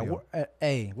San yeah.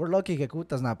 Antonio. We're lucky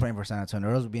Kekuta's not playing for San Antonio,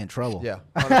 or else we'd be in trouble. Yeah.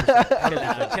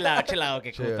 100%. chill out,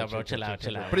 que Chill, puta, bro. chill,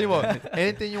 Chill out. Primo,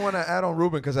 anything you want to add on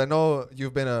Ruben? Because I know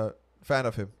you've been a fan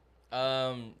of him.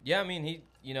 Yeah, I mean,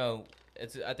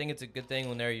 I think it's a good thing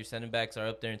when your center backs are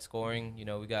up there and scoring.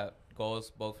 We got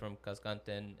goals both from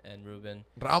Cascante and Ruben.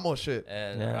 Ramos shit.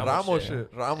 And Yeah. Ramos shit.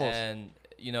 Ramos. And,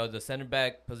 the center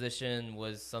back position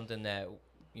was something that,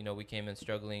 we came in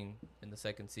struggling in the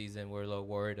second season. We're a little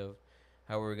worried of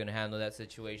how we were going to handle that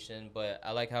situation. But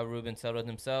I like how Ruben settled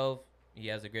himself. He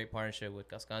has a great partnership with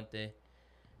Cascante.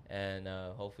 And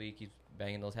hopefully he keeps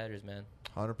banging those headers, man.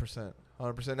 100%.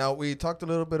 100%. Now, we talked a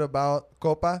little bit about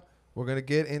Copa. We're going to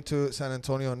get into San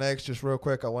Antonio next. Just real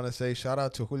quick, I want to say shout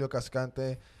out to Julio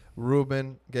Cascante,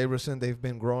 Ruben Gabrielson. They've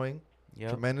been growing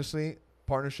tremendously.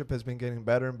 Partnership has been getting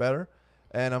better and better.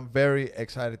 And I'm very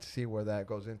excited to see where that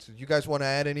goes into. You guys want to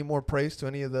add any more praise to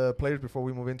any of the players before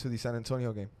we move into the San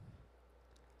Antonio game?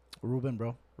 Ruben,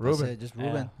 bro. Ruben. That's it, just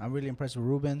Ruben. Yeah. I'm really impressed with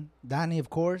Ruben. Danny, of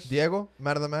course. Diego,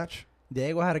 man of the match.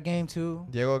 Diego had a game too.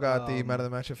 Diego got the man of the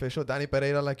match official. Danny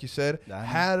Pereira, like you said, Danny.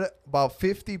 had about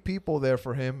 50 people there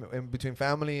for him in between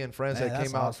family and friends Man, that that's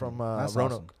came out awesome. from That's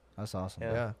Roanoke. awesome. That's awesome.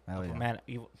 Yeah. Hell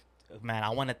yeah. Man, I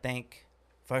want to thank,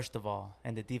 first of all,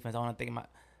 and the defense. I want to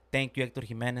thank you, Hector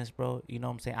Jimenez, bro. You know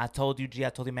what I'm saying? I told you, G. I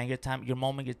told you, man, your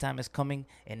time is coming,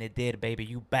 and it did, baby.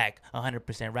 You back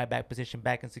 100%, right back position,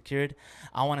 back and secured.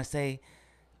 I want to say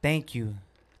thank you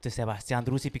to Sebastian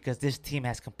Drusi because this team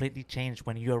has completely changed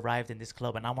when you arrived in this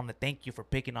club, and I want to thank you for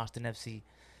picking Austin FC,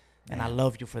 and I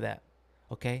love you for that.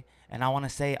 Okay, and I want to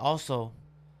say also,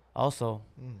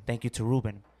 thank you to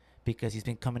Ruben, because he's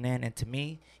been coming in, and to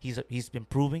me, he's been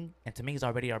proving, and to me, he's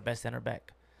already our best center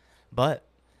back. But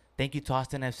thank you to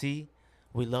Austin FC.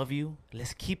 We love you.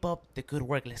 Let's keep up the good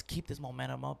work. Let's keep this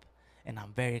momentum up, and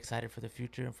I'm very excited for the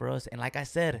future and for us. And like I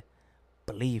said,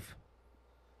 believe.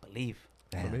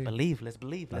 Damn. Believe. Let's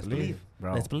believe.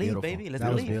 Bro, Let's believe, beautiful. baby. Let's that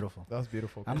believe. was beautiful. That was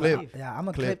beautiful. I'm Clip. gonna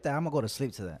Clip. clip that. I'm gonna go to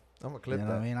sleep to that. I'm gonna clip You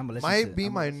know that. what I mean? I'm gonna listen Might to be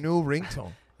my new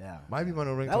ringtone. Yeah. Might be my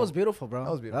new ringtone. That was beautiful, bro.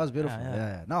 That was beautiful. That was beautiful. Yeah, Yeah,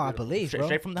 yeah. No, I believe, Straight- bro.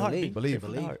 straight from the heart, B. Believe. Straight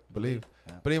from the heart. Believe.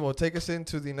 Yeah. Primo, take us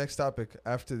into the next topic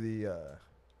after the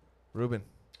Ruben.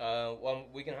 Well,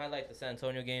 we can highlight the San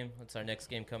Antonio game. It's our next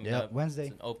game coming Yep, up. Wednesday.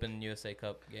 It's an Open USA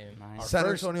Cup game. Nice. San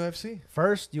first- Antonio FC.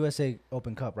 First USA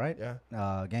Open Cup, right?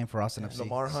 Yeah. Game for Austin FC.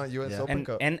 Lamar Hunt US Yeah. Open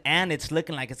Cup. And it's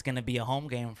looking like it's gonna be a home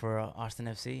game for Austin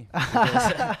FC.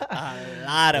 Because a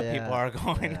lot of people are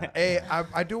going. Yeah. Hey,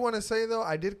 I do want to say though,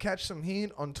 I did catch some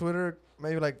heat on Twitter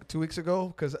maybe like 2 weeks ago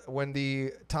because when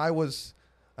the tie was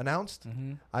announced,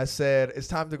 Mm-hmm. I said it's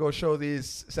time to go show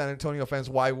these San Antonio fans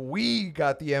why we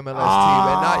got the MLS team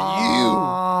and not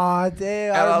Oh, damn.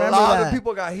 you. I And a remember lot that. of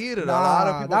people got heated. Nah, a lot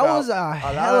of people that got, was a lot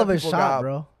hell of of a people shot,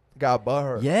 bro. got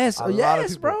butthurt. Yes, A lot of yes,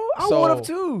 people. bro. I So, would have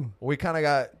too. We kind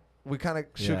of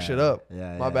shook Yeah, shit up.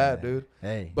 Yeah, My yeah, bad, yeah. dude.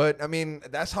 Hey, But I mean,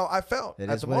 that's how I felt it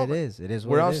at is the what moment. it is. It is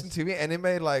what We're it on is. TV, and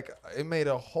it made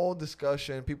a whole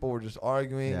discussion. People were just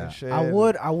arguing Yeah. and shit. I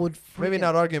would maybe freaking-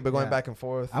 not arguing, but going yeah. back and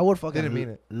forth. I would fucking Didn't mean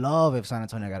it. love if San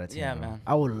Antonio got a team. Yeah, bro. man.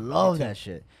 I would love too. that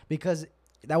shit because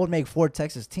that would make 4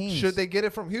 Texas teams. Should they get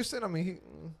it from Houston? I mean,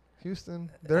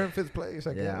 Houston, they're in 5th place.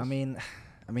 I guess. Yeah, I mean,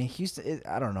 Houston.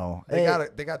 I don't know. they Hey,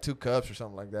 they got 2 cups or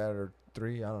something like that, or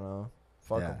 3. I don't know.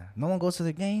 Fuck yeah. them. No one goes to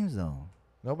the games though.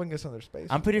 Nobody gets on their space.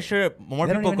 I'm pretty sure more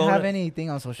They don't people even go. have To, anything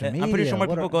on social media. I'm pretty sure more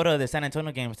What people are- go to the San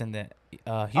Antonio games than the Houston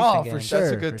Oh, games. for sure.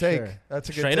 That's a good for take. sure. That's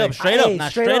a good Straight take. up, straight up, Hey,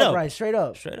 not straight straight up, up. right? Straight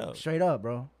up, Straight up. straight up,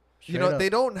 bro. You know, they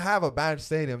don't have a bad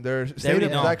stadium. Their really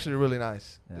stadium is don't. actually really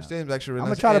nice. Yeah. Their stadium's actually really I'm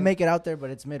nice. gonna try to And make it out there,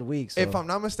 but it's midweek. So. if I'm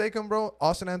not mistaken, bro,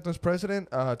 Austin Anthony's president,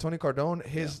 Tony Cardone,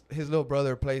 his little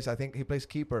brother plays. I think he plays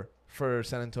keeper for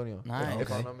San Antonio. Nice.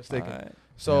 If I'm not mistaken. Alright.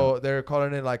 So they're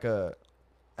calling it like a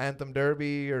Anthem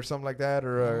Derby or something like that,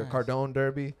 or Nice. a Cardone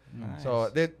Derby. Nice. So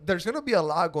there's gonna be a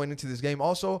lot going into this game.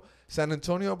 Also, San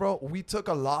Antonio, bro, we took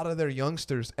a lot of their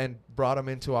youngsters and brought them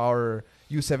into our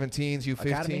U17s, U15s.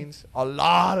 Academy? A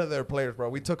lot of their players, bro.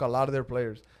 We took a lot of their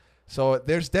players. So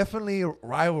there's definitely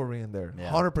rivalry in there. Yeah.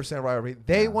 100% rivalry.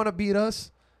 They Yeah. want to beat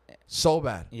us so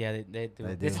bad. Yeah, they do.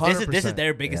 They do. This is 100%.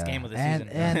 their biggest Yeah. game of the and,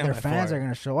 season. and their by fans far. are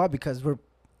gonna show up because we're,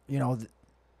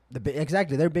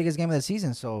 exactly their biggest game of the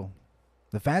season. So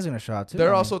the fans are gonna show up too. I They're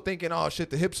mean, also thinking, oh shit,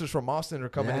 the hipsters from Austin are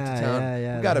coming Yeah, into town. yeah,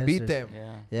 yeah, We gotta the beat hipsters. them.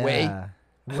 Yeah. yeah. Wait.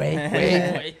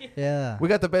 Wait, yeah. We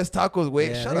got the best tacos.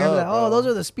 Wait, Yeah, shut they're gonna up. be like, oh, bro. those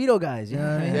are the Speedo guys. You know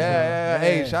what I Yeah, mean? yeah, So,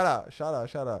 yeah. Hey,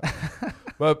 shout out.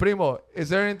 But Primo, is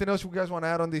there anything else you guys want to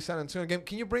add on the San Antonio game?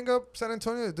 Can you bring up San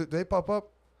Antonio? Do they pop up?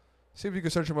 See if you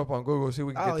can search them up on Google. See if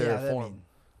we can Oh, get their yeah, I form mean,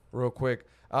 real quick.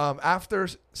 After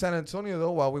San Antonio,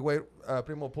 though, while we wait,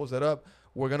 Primo pulls that up.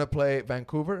 We're gonna play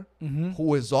Vancouver, mhm.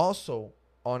 who is also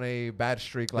on a bad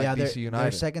streak like yeah, DC they're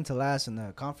United. second to last in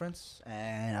the conference,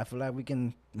 and I feel like we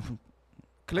can.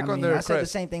 Click I on mean, their I said the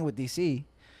crest. same thing with DC,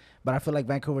 but I feel like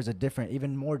Vancouver's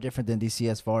even more different than DC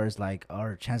as far as like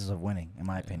our chances of winning, in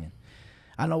my opinion.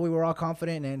 I know we were all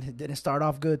confident and it didn't start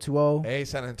off good 2-0. Hey,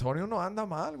 San Antonio no anda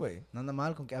mal, güey. Nada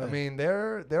mal con que I mean,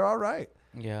 they're all right.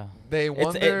 Yeah. They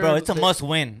won their Bro, it's a they- must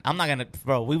win. I'm not gonna,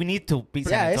 bro. We need to beat Yeah,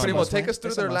 San it's a Antonio. Primo, must take win. us through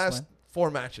It's a their must last win.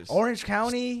 4 matches. Orange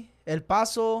County, El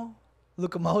Paso,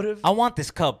 Locomotive. I want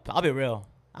this cup. I'll be real.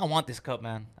 I want this cup,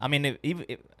 man. I mean,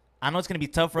 if I know it's gonna be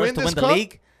tough for us Win to this win the cup?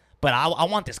 league, but I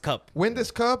want this cup. Win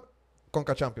this cup,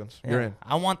 Conca Champions. You're Yeah. in.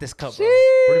 I want this cup, bro.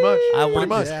 Pretty much. I Pretty want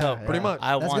much. this cup. Pretty much.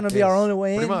 I That's want gonna be our this. only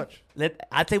way in. Pretty much.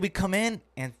 I'd say we come in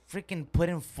and freaking put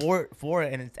in four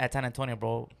at San Antonio,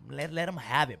 bro. Let them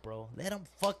have it, bro. Let them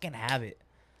fucking have it.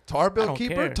 I Tarbell don't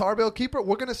keeper. care. Tarbell keeper.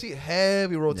 We're gonna see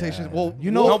heavy rotations. Yeah. Well,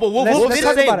 You know- No, but Wolf let's did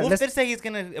talk say about it. Wolf Let's- did say he's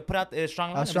gonna put out a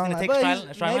strong lineup. He's strong gonna line. take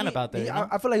But a strong maybe- lineup out there. You know?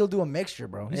 I feel like he'll do a mixture,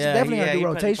 bro. He's Yeah, definitely yeah, gonna he do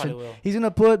probably rotation. will. He's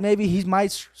gonna put he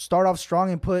might start off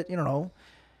strong and put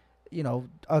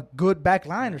a good back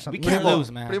line or something. We can't Primo,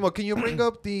 lose, man. Primo, can you bring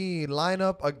up the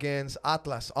lineup against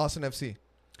Atlas, Austin FC?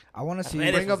 I want to see.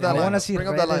 Redes Bring up was that in I there. want to lineup. see Bring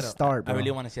up that Redes lineup. start, bro. I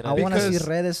really want to see that. I want to see Because-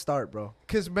 Redes start, bro.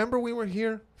 Because remember, we were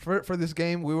here for this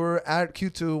game. We were at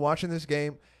Q2 watching this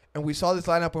game, and we saw this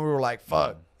lineup, and we were like,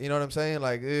 "Fuck," you know what I'm saying?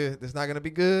 Like, this is not gonna be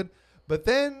good. But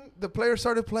then the players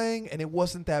started playing, and it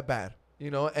wasn't that bad,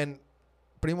 you know. And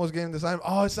Primo's getting this line.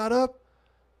 Oh, it's not up,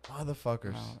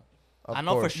 motherfuckers. No. Of I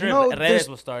know for course. sure You know, Redes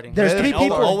was starting. there's three And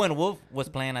people- Owen Wolf was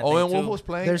playing, I think, Owen Wolf too. was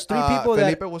playing. There's three people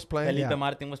that- Felipe was playing. Felipe Yeah.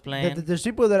 Martin was playing. There's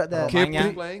people that Kip Romagna.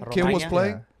 was playing. Kim was Romagna.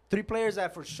 playing. yeah. 3 players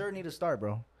that for sure need to start,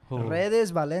 bro. Who?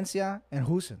 Redes, Valencia, and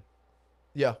Huson.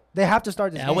 Yeah. They have to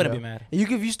start this Yeah, I game. wouldn't bro. be mad. If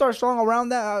you start strong around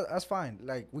that, that's fine.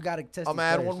 Like we gotta test. I'm these gonna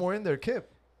add players. one more in there. Kip.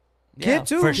 Yeah,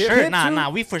 too? For Kip sure. too? Nah.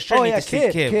 We for sure Oh, need yeah, to see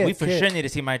Kip, Kip. Kip, We for Kip. sure need to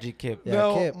see my G Kip. Yeah,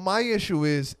 no, Kip. my issue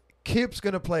is Kip's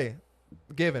gonna play.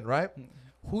 Given, right?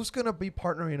 Who's gonna be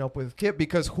partnering up with Kip?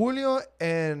 Because Julio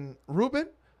and Ruben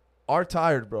are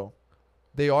tired, bro.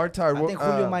 They are tired. I think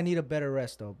Julio might need a better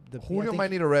rest though. Julio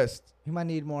might need a rest. He might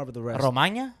need more of the rest.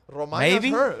 Romagna? Romagna's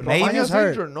Maybe. hurt. Maybe. Romagna's hurt.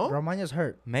 injured, no? Romagna's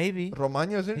hurt. Maybe.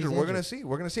 Romagna's injured. He's We're gonna injured. see.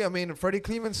 We're gonna see. I mean, Freddie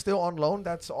Cleveland's still on loan.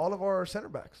 That's all of our center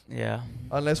backs. Yeah.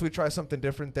 Unless we try something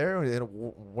different there,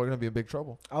 we're gonna be in big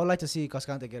trouble. I would like to see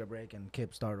Cascante get a break and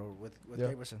Kip start over with Yeah.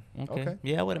 Gabrielson. Okay. Okay.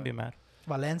 Yeah, I wouldn't be mad.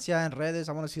 Valencia and Redes.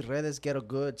 I want to see Redes get a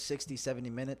good 60, 70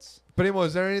 minutes. Primo,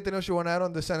 is there anything else you want to add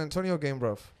on the San Antonio game,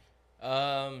 bro?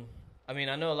 I mean,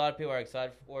 I know a lot of people are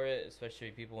excited for it,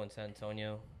 especially people in San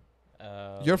Antonio.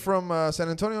 You're from San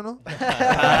Antonio, no?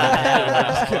 I'm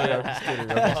just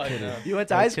kidding. You went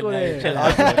to high school there. Chill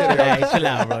out. Hey, chill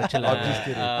out, bro. Chill out. I'm just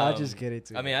kidding. I'm just kidding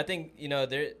too. I mean, I think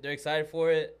they're excited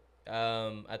for it.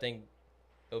 I think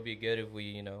it'll be good if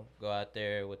we go out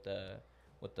there with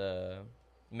the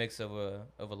mix of a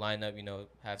lineup.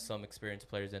 Have some experienced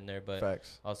players in there, but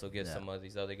Facts. also get Yeah. some of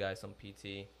these other guys some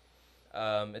PT.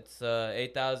 It's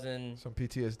 8,000. Some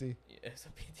PTSD.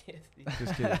 Some PTSD.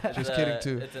 Just kidding. It's Just kidding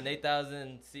too. It's an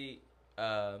 8,000 seat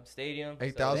stadium.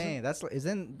 8,000?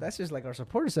 Dang, that's just like our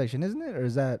supporter section, isn't it? Or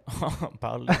is that?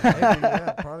 Probably. Maybe,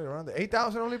 yeah, probably around the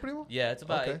 8,000 only, Primo. Yeah, it's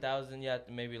about Okay. 8,000. Yeah,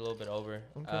 maybe a little bit over.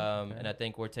 Okay. And I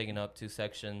think we're taking up 2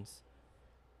 sections.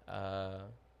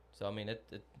 So I mean,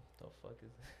 the fuck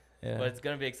is? Yeah. But it's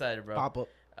gonna be excited, bro. Pop up.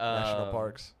 National Um,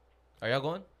 parks. Are y'all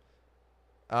going?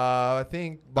 I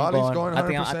think I'm Bali's going 100%.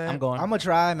 I think I'm going. I'm gonna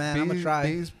try, man. I'm gonna Bees- try.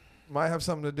 Bees might have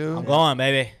something to do. I'm going,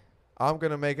 baby. I'm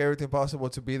gonna make everything possible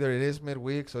to be there. It is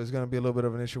midweek, so it's gonna be a little bit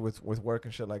of an issue with work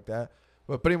and shit like that.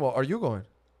 But Primo, are you going?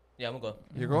 Yeah, I'm gonna go.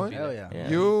 You're going? Hell yeah. Yeah.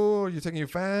 You taking your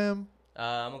fam?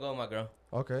 I'm gonna go with my girl.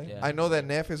 Okay. Yeah. I know that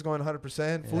Neff is going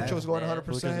 100%. Yeah. Fucho's going Yeah. 100%.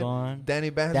 Fucho's going. Danny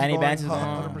Vance Danny is going Vance is going.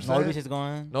 100%. Nolbis is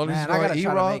going. Nolbis is Man, I going. gotta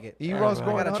try to make it. Ero's I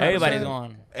going gotta 100%. try to Everybody's make it.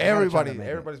 going. Everybody. make it.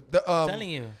 Everybody's. I'm telling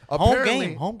you. Home apparently-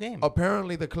 game. Home game.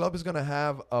 Apparently, the club is gonna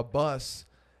have a bus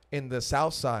in the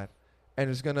south side, and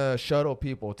it's gonna shuttle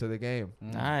people to the game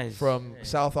Nice. from Yeah.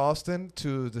 South Austin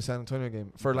to the San Antonio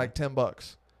game for like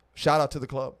 $10. Shout out to the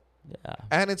club, Yeah.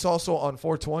 and it's also on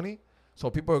 420, so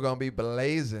people are gonna be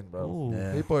blazing, bro. Ooh.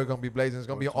 Yeah. People are gonna be blazing. It's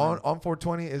gonna be on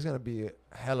 420. It's gonna be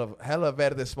hella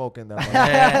verde smoke in that. one.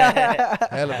 Yeah.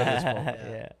 Hella verde smoke.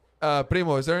 Yeah.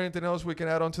 Primo, is there anything else we can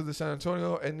add on to the San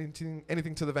Antonio?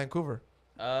 Anything to the Vancouver?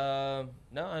 No,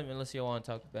 I mean, unless you want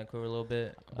to talk Vancouver a little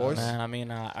bit, Boys? Man, I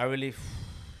mean, I really.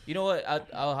 You know what?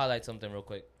 I'll highlight something real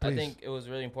quick. Please. I think it was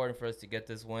really important for us to get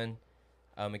this win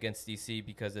against DC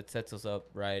because it sets us up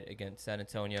right against San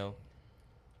Antonio.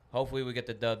 Hopefully we get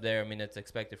the dub there. I mean, it's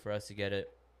expected for us to get it.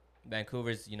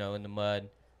 Vancouver's, in the mud.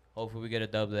 Hopefully we get a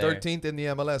dub there. 13th in the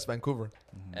MLS, Vancouver.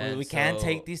 And We can't so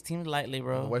take these teams lightly,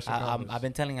 bro. Western Conference. I've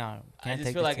been telling y'all. I Can't just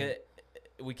take feel these like teams.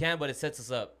 we can, but it sets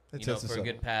us up, It sets us for a up.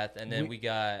 good path. And then We- we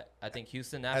got, I think,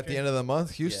 Houston after. At the end of the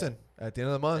month, Houston. At the end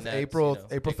of the month, And that's, April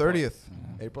big point. 30th.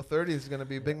 April 30th is gonna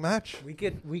be a big match.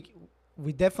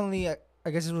 We definitely. I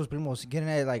guess it was Primo's getting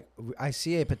at like I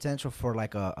see a potential for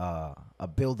like a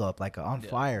build up, like a on Yeah.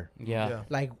 fire. Yeah.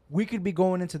 Like we could be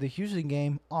going into the Houston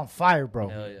game on fire, bro.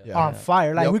 Hell yeah. Yeah. On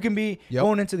fire. Like Yep. we can be Yep.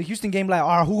 going into the Houston game like, all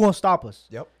right, who gonna stop us?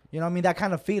 Yep. You know what I mean? That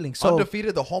kind of feeling. So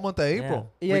Undefeated the whole month of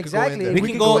April. Yeah, We could go in exactly. there. We, We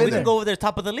can could go. go We in can there. go over there,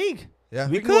 top of the league. Yeah.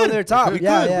 we could go in there top. We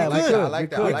Yeah, could, yeah, we we could. could. I like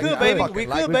that. I We like could, that. baby. Fucking We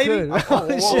like could, that. baby. We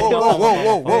could. Whoa, whoa, whoa,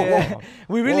 whoa, whoa, Yeah. whoa.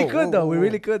 We really Whoa, could whoa, though. whoa, We whoa.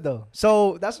 really could though.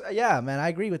 So that's man. I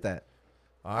agree with that.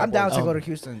 All right, I'm down boys. to go to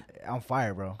Houston on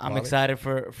fire, bro. I'm Molly? excited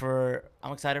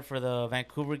I'm excited for the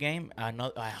Vancouver game. At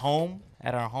our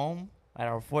home, at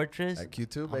our fortress. At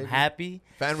Q2, I'm baby. happy.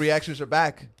 Fan reactions are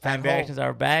back. Fan At reactions home.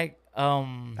 are back.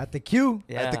 At the Q,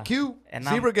 Yeah. At the Q. And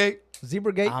Zebra Gate.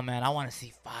 Zebra Gate. Oh man, I want to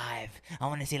see 5. I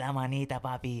want to see la manita,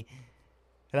 papi.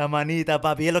 La manita,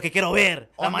 papi. Es lo que quiero ver.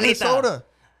 La On manita. Minnesota.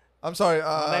 I'm sorry.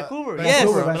 Vancouver. Vancouver, Yes.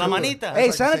 Vancouver. La manita. Hey,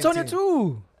 That's San like the same Antonio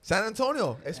team. too. San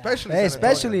Antonio, especially. Hey, San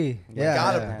Antonio. especially. We Yeah,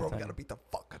 gotta, yeah. bro. We gotta beat the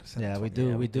fuck out of San Yeah, Antonio. we do,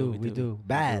 Yeah, we we do, do, we we do. do.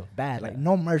 Bad, We do. bad. Like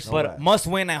no mercy. But must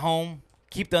win at home.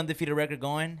 Keep the undefeated record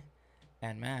going.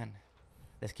 And man,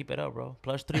 let's keep it up, bro.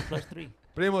 +3, +3.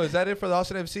 Primo, is that it for the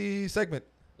Austin FC segment?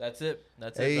 That's it.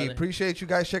 That's it, Hey, brother. appreciate you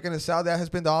guys checking us out. That has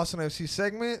been the Awesome FC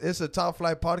segment. It's a Top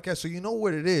Flight podcast, so you know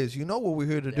what it is. You know what we're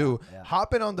here to do. yeah.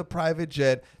 Hopping on the private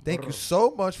jet. Thank you so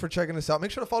much for checking us out.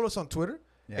 Make sure to follow us on Twitter,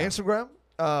 Yeah. Instagram.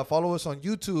 Follow us on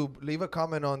YouTube. Leave a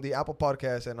comment on the Apple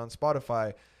Podcast and on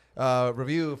Spotify.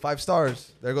 Review 5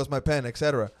 stars. There goes my pen,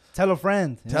 etc. Tell a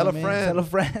friend. You know Tell what a I mean? friend. Tell a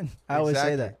friend. I always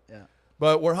say Exactly. that. Yeah.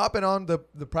 But we're hopping on the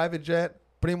private jet.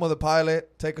 Primo the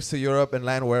pilot. Take us to Europe and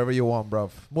land wherever you want, bro.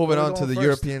 Moving Where we on to going the first?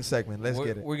 European segment. Let's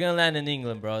get it. We're gonna land in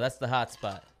England, bro. That's the hot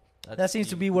spot. That seems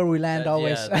to be where we land yeah,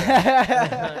 always.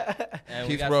 And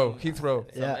we got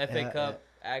Heathrow. some Yeah, FA yeah, Cup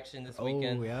action this Oh,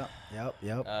 weekend. yeah.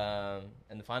 Yep.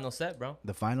 And the final set, bro.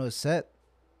 The final is set.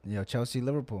 Chelsea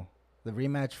Liverpool. The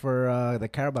rematch for the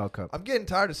Carabao Cup. I'm getting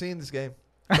tired of seeing this game.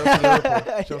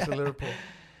 Chelsea Liverpool.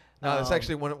 No, it's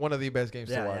actually one of the best games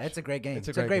to watch. Yeah, it's a great game. It's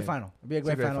It's a a great great game. final. It'll be a It's a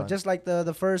great great final. final. Just like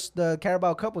the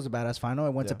Carabao Cup was a badass final.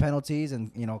 It went to Yeah. penalties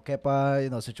and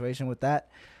Kepa, situation with that.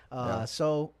 Yeah.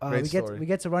 So Great we story.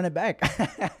 get to run it back.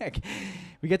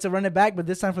 We get to run it back, but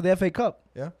this time for the FA Cup.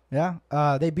 Yeah.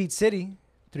 Yeah. They beat City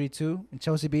 3-2, and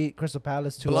Chelsea beat Crystal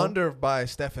Palace 2-0. Blunder by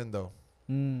Stefan, though.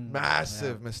 Mm.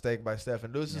 Massive mistake by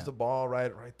Stefan. Loses Yeah. the ball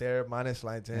right there. Minus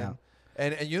slides in. Yeah.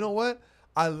 And you know what?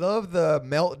 I love the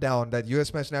meltdown that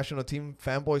U.S. men's national team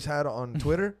fanboys had on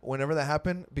Twitter whenever that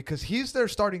happened because he's their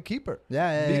starting keeper.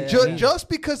 Yeah. Just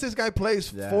because this guy plays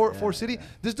for City,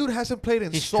 this dude hasn't played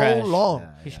in He's so trash. long.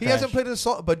 He's He hasn't played in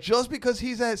so, but just because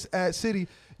he's at City,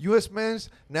 U.S. men's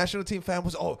national team fan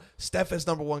was Stefan's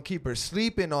number one keeper,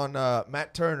 sleeping on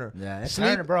Matt Turner. Yeah, Sleep-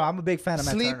 Turner, bro. I'm a big fan of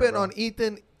Matt sleeping Turner, bro. on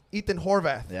Ethan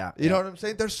Horvath. Yeah, You know yeah. what I'm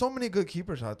saying? There's so many good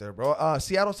keepers out there, bro.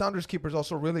 Seattle Sounders keeper is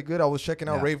also really good. I was checking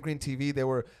out Yeah. Rave Green TV. They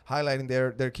were highlighting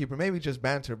their keeper. Maybe just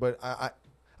banter, but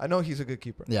I know he's a good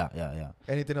keeper. Yeah.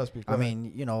 Anything else? Pete? Go I ahead.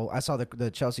 mean, I saw the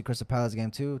Chelsea Crystal Palace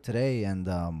game too today, and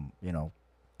I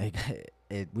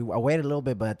waited a little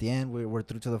bit, but at the end we're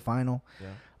through to the final. Yeah.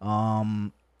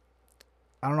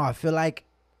 I don't know. I feel like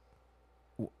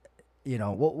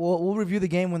we'll review the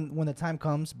game when the time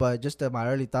comes, but just my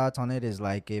early thoughts on it is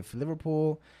like if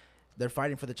Liverpool, they're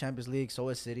fighting for the Champions League, so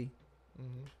is City,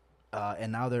 Mhm.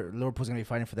 and now Liverpool's gonna be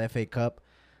fighting for the FA Cup.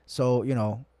 So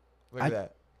Look at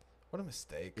that. What a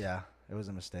mistake. yeah, it was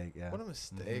a mistake. Yeah, What a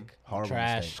mistake. horrible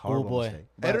Trash, mistake. Horrible schoolboy. mistake.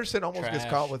 But- Ederson almost gets trash.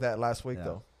 caught with that last week, Yeah.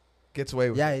 though. Gets away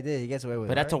with Yeah, it. he did. He gets away with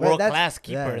But it. that's a But world class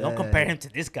keeper. Don't compare him to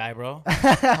this guy, bro.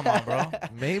 Come on, bro.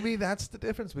 Maybe that's the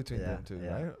difference between Yeah, them two,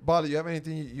 yeah. right? Bali, you have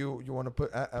anything you want to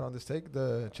put add on this take?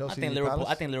 The Chelsea Palace?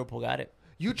 I think Liverpool got it.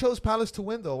 You chose Palace to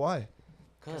win, though. Why?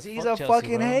 Because Cause he's fuck a Chelsea,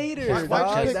 fucking bro. hater. Why'd you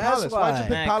dog. pick That's Palace? Why'd you why.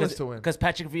 pick Palace to win? Because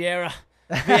Patrick Vieira.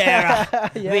 Yeah.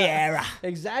 Vieira.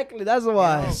 Exactly. That's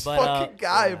why. This But, fucking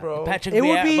guy, yeah. bro. Patrick It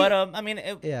would Vieira. be- But I mean,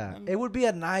 It would be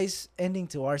a nice ending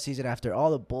to our season after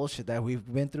all the bullshit that we've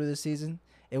been through this season.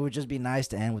 It would just be nice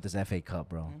to end with this FA Cup,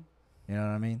 bro. Mhm. You know what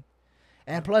I mean?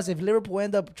 And plus, if Liverpool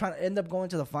end up going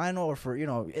to the final, or for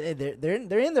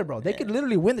they're in there, bro. They could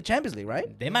literally win the Champions League,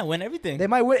 right? they might win everything. They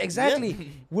might win. Exactly. Yeah.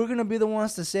 We're gonna be the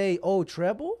ones to say, "Oh,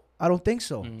 treble." I don't think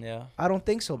so. Yeah. I don't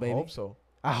think so, I baby. hope so.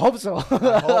 I hope so. I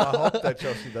hope that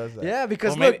Chelsea does that. Yeah,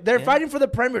 because Or look, maybe- they're yeah. fighting for the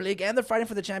Premier League and they're fighting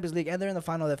for the Champions League and they're in the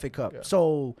final of the FA Cup. Yeah.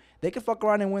 So they could fuck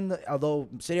around and win. Although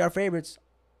City are favorites,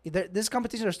 this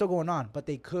competition are still going on, but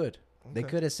they could. They Okay.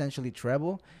 could essentially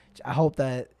treble. I hope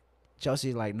that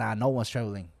Chelsea no one's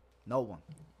trebling. No one.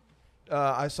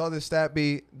 I saw this stat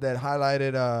beat that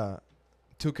highlighted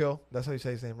Tuchel. That's how you say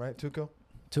his name, right? Tuchel.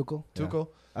 Tuchel. Tuchel.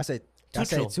 I say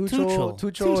Tuchel. Tuchel.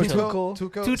 Tuchel.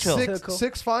 Tuchel.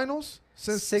 Six finals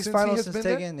since Six he finals has since been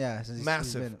there? taken. Yeah, since he's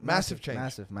Massive, been- massive change.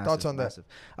 Massive. Thoughts on that? massive.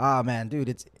 Ah, man, dude,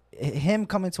 it's him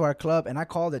coming to our club, and I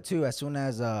called it too as soon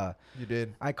as You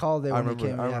did. I called it I when he remember it.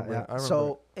 came. I Yeah, remember yeah. it. I remember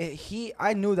So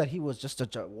I knew that he was just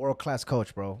a world class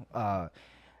coach, bro.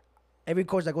 Every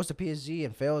coach that goes to PSG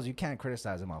and fails, you can't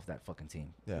criticize him off that fucking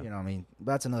team. Yeah. You know what I mean?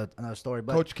 That's another story.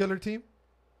 But Coach killer team?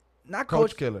 not Coach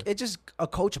coach killer. It's just a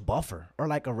coach buffer or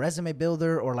like a resume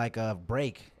builder or like a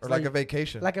break. Or It's like a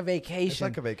vacation. like a vacation. It's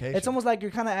like a vacation. It's almost like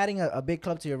you're kind of adding a big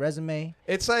club to your resume.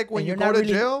 It's like when and you you're go not to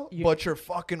really- jail, you- but you're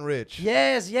fucking rich.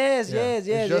 Yes, Yeah, it's just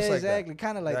like that. exactly.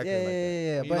 Kind of like Exactly yeah, like that.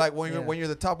 yeah. You But like when yeah. you're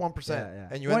the top 1% Yeah.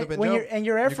 and you when, end up in when jail. your and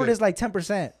your effort good. is like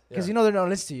 10% because Yeah. you know they're gonna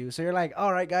listen to you. So you're like,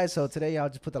 all right, guys. So today I'll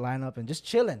just put the lineup and just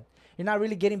chilling. You're not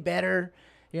really getting better.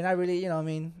 You're not really, you know what I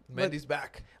mean. Mendy's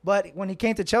back. But when he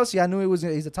came to Chelsea, I knew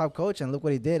he's a top coach, and look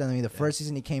what he did. I mean, the first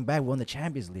season he came back, won the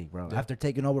Champions League, bro. Yeah. After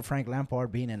taking over Frank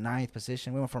Lampard, being in 9th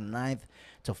position, we went from 9th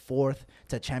to 4th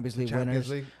to Champions League Champions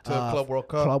winners, League to Club World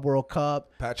Cup. Club World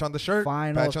Cup. Patch on the shirt.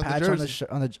 Finals, patch on the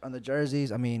jersey. on the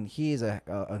jerseys. I mean, he is a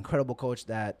incredible coach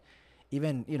that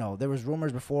even, there was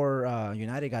rumors before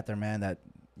United got their man that,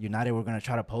 United were gonna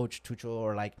try to poach Tuchel,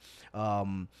 or like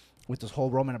with this whole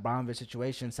Roman Abramovich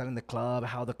situation, selling the club,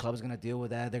 how the club's gonna deal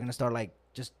with that. They're gonna start like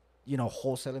just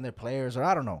wholesaling their players, or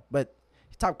I don't know. But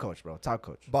top coach, bro, top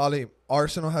coach. Bali,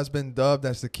 Arsenal has been dubbed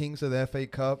as the kings of the FA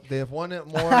Cup. They have won it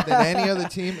more than any other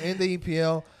team in the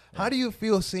EPL. How do you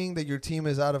feel seeing that your team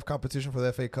is out of competition for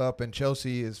the FA Cup and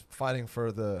Chelsea is fighting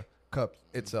for the cup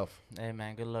itself? Hey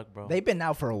man, good luck, bro. They've been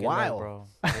out for a Good while. luck,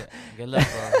 bro. Good luck,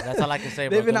 bro. That's all I can say,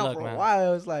 bro. They've been Good out luck, for man. a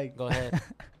while. It was like, Go ahead.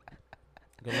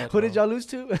 Good luck, who did bro. y'all lose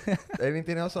to?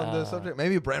 Anything else on the subject?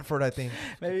 Maybe Brentford, I think.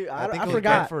 Maybe I think I it was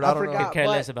forgot. Brentford, I don't know. forgot. Could care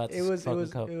but less about it this was. It fucking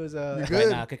was. cup. It was. You Right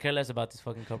good? now, I could care less about this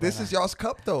fucking cup. This right is now. y'all's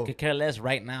cup, though. I could care less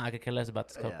right now. I could care less about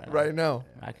this cup Yeah. Right now.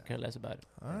 I could care less about it.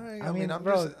 All right. I mean, I'm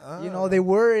bro, just, they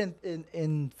were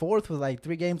in fourth with like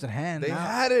 3 games in hand. They now,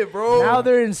 had it, bro. now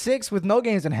they're in 6th with no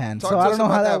games in hand. Talk so to I us don't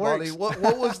know how about that Bali. works.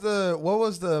 What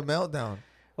was the meltdown?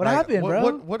 What Like, happened,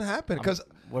 bro? What happened? Because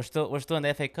We're still in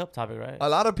the FA Cup topic, right? a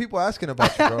lot of people asking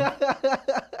about you, bro.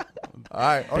 All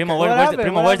right. Okay. Primo, What happened?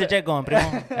 Primo, What where's the happened? jet going, Primo?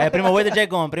 Hey, Primo, where's the jet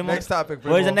going, Primo? Next topic,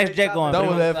 Primo. Where's the next jet going, Done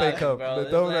Primo? with the FA Cup. Bro,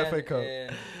 They're done with the this FA man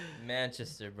Cup. in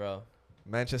Manchester, bro.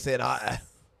 Manchester United.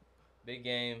 Big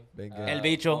game. Big game. El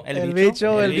Bicho, El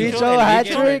Bicho,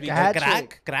 hat-trick,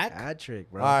 hat-trick. Crack. Hat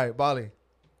trick, bro. All right, Bali.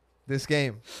 This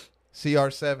game,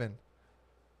 CR7.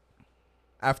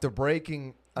 After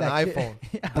breaking an That kid- iPhone,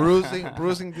 Yeah.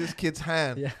 bruising this kid's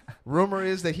hand. Yeah. Rumor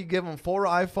is that he gave him 4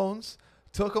 iPhones,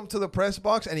 took him to the press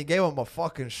box, and he gave him a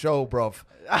fucking show, bro.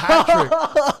 Hat trick.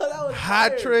 That was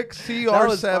Hat fire. trick That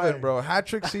was fire. CR7, bro. Hat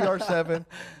trick CR7.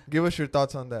 Give us your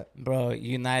thoughts on that. Bro,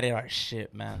 United are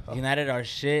shit, man. United are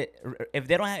shit. If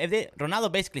they don't have,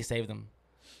 Ronaldo basically saved them.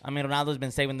 I mean, Ronaldo's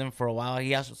been saving them for a while. I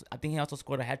think he also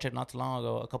scored a hat trick not too long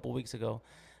ago, a couple weeks ago.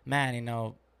 Man,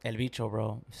 El Bicho,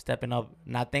 bro, stepping up.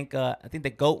 And I think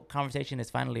the GOAT conversation is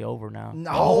finally over now.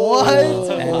 No,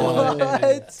 Oh.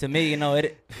 what? To me,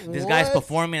 this guy's What?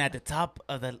 performing at the top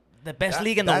of the best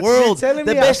league in the that's- world. You're telling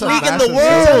The me best a league in the massive You're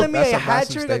world. telling me That's a a hat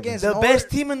massive trick statement. against The Norwich, best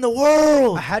team in the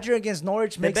world. a hat trick against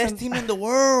Norwich The makes best them, team in the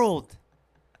world.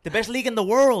 The best league in the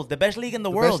world. The best league in the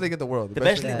The world. best league in the world. The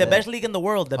best, league. the best league in the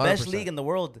world. The best 100%. league in the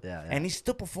world. Yeah, yeah. And he's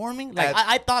still performing. Like At-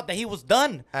 I thought that he was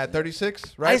done. At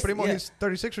 36, right? Primo, yeah. he's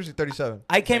 36 or is he 37?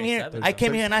 I came here. 37. I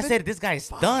came here and I said, "This guy's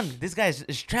done. This guy's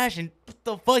is trash." And what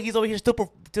the fuck? He's over here still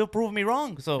proving me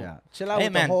wrong. So Yeah. Chill out Hey,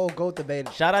 with man. the whole GOAT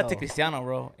debate. shout out to So, Cristiano,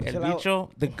 bro. El Chill out. Bicho,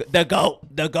 the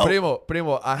goat.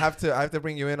 Primo, I have to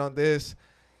bring you in on this.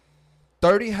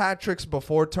 30 hat tricks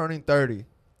before turning 30.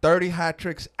 30 hat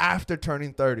tricks after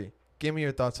turning 30. Give me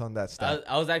your thoughts on that stat.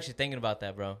 I was actually thinking about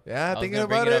that, bro. Yeah, I was thinking gonna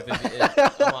bring about it.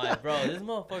 up I'm like, bro, this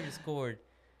motherfucker scored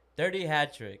 30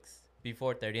 hat tricks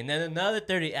before 30, and then another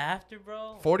 30 after,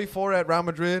 bro. 44 at Real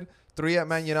Madrid, 3 at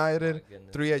Man Oh United, my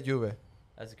goodness. 3 at Juve.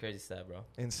 That's a crazy stat, bro.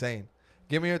 Insane.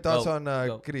 Give me your thoughts Go, on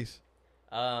go. Chris.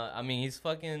 I mean, he's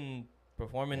fucking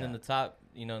performing in Yeah. the top,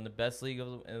 in the best league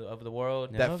of the world.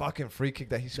 Yeah. That fucking free kick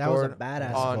that he That was a scored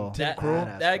badass on goal. Tim That- Krul.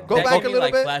 Badass That, Go that back gave a me, little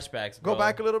like bit. flashbacks, Go bro.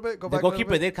 back a little bit. Go The back a little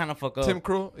goalkeeper bit. did kind of fuck up. Tim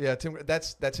Krul. Yeah,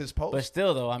 that's his post. But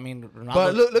still, though, I mean, Ronaldo.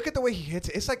 But look at the way he hits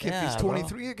it. It's like if Yeah, he's bro.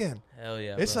 23 again. Hell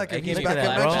yeah. It's bro. like That if gave he's me back at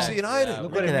flashbacks. Manchester United. Yeah,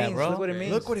 Look bro. what it at that, means. bro. Look what it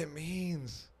means. Look what it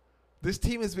means. This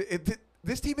team is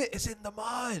this team is in the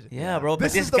mud. Yeah, bro. But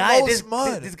This this is the guy, most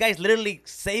mud. this guy's literally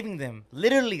saving them.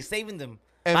 Literally saving them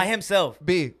And- by himself.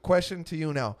 B, question to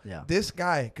you now. Yeah. This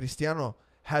guy, Cristiano,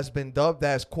 has been dubbed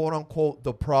as quote unquote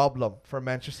the problem for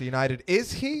Manchester United.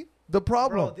 Is he the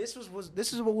problem? Bro, this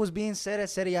is what was being said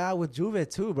at Serie A with Juve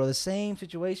too, bro. The same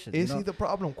situation. Is he the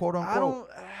problem, quote unquote? I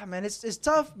don't, man. It's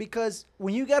tough because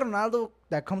when you get Ronaldo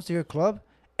that comes to your club,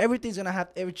 everything's gonna have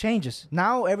it changes.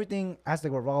 Now everything has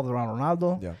to revolve around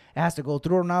Ronaldo. Yeah. It has to go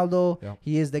through Ronaldo. Yeah.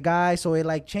 He is the guy, so it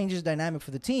like changes dynamic for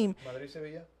the team.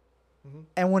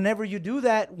 And whenever you do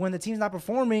that, when the team's not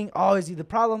performing, oh, is he the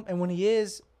problem? And when he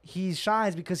is, he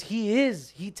shines because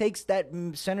he takes that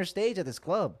center stage at this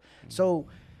club. So,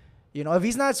 if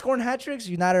he's not scoring hat tricks,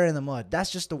 United are in the mud.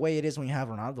 That's just the way it is when you have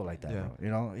Ronaldo like that. Yeah.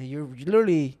 Bro. You're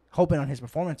literally hoping on his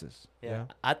performances. Yeah.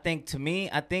 I think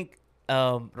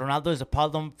Ronaldo is a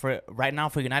problem for right now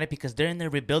for United because they're in their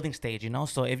rebuilding stage,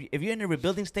 So if you're in a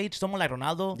rebuilding stage, someone like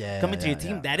Ronaldo Yeah, coming to your yeah,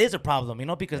 team, yeah. that is a problem,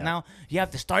 because Yeah. now you have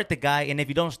to start the guy, and if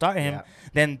you don't start him, Yeah.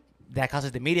 then that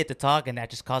causes the media to talk, and that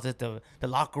just causes the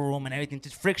locker room and everything,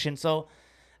 just friction. So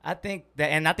I think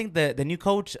the new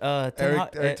coach, Eric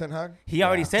Ten Hag? he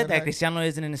already Yeah. said Ten that Hag. Cristiano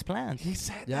isn't in his plans. He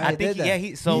said Yeah, that. I he think did yeah, that.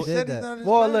 he so He said did he's that. not in his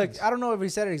Well, plans. look, I don't know if he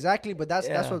said it exactly, but that's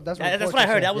yeah. what that's what I reports heard.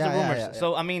 said. That was the Yeah, yeah, rumors. yeah, yeah.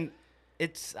 So I mean,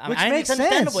 it's Which I mean, makes it's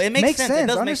understandable. sense. It makes sense. It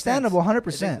does make Understandable, sense.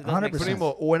 100%. It does make 100%. sense.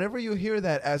 Primo, whenever you hear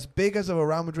that, as big as of a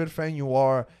Real Madrid fan you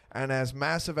are, and as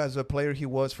massive as a player he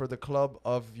was for the club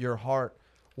of your heart,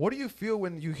 What do you feel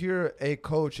when you hear a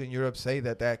coach in Europe say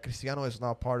that Cristiano is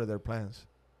not part of their plans?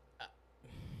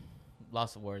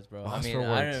 Lots of words, bro. Lots I mean, of I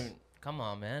words. don't. Come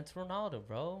on, man. It's Ronaldo,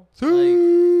 bro. See?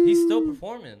 Like, he's still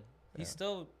performing. He's Yeah.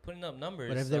 still putting up numbers.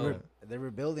 But if so- they're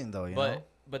rebuilding though, you know.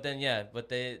 but then but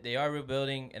they are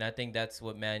rebuilding, and I think that's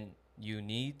what Man U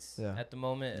needs Yeah. at the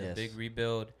moment. Yes. A big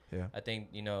rebuild. Yeah. I think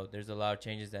there's a lot of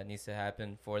changes that needs to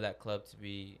happen for that club to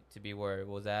be where it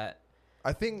was at.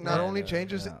 I think not Yeah, only no,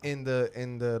 changes yeah. in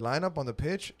the lineup on the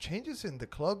pitch, changes in the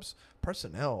club's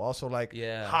personnel. Also, like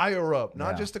Yeah. higher up,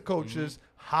 not Yeah. just the coaches,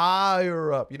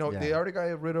 higher up. Yeah. They already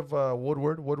got rid of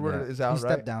Woodward. Woodward Yeah. is out, He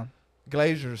right? stepped down.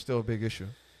 Glazer is still a big issue.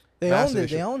 They Massive owned it.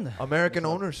 issue. They owned it. American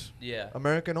That's owners. Yeah.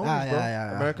 American owners, Ah, bro.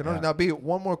 yeah, American owners. yeah. Now, B,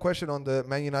 one more question on the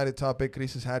Man United topic.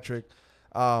 Chris's hat trick.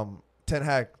 Ten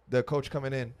Hag, the coach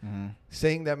coming in, Mhm.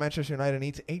 saying that Manchester United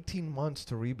needs 18 months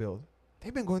to rebuild.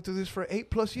 They've been going through this for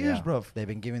 8+ years, Yeah. bro. They've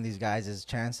been giving these guys his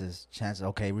chances.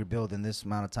 Okay, rebuild in this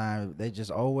amount of time. They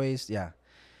just always,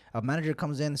 A manager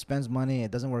comes in, spends money,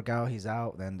 it doesn't work out, he's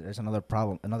out. Then there's another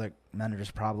problem, another manager's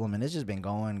problem, and it's just been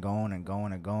going,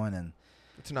 and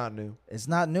It's not new. it's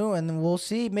not new. And we'll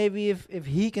see maybe if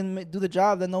he can do the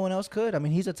job that no one else could. I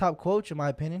mean, he's a top coach in my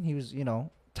opinion. He was,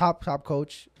 top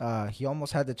coach. He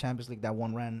almost had the Champions League, that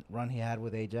one run he had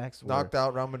with Ajax. Knocked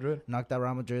out Real Madrid. Knocked out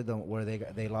Real Madrid, where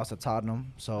they lost to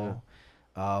Tottenham. So,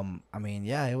 I mean,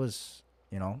 it was,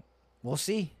 we'll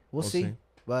see. We'll see.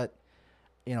 But,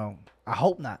 I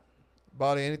hope not.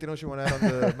 Bali, anything else you want to add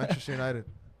on the Manchester United?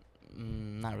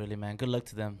 Not really, man. Good luck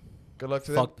to them. Good luck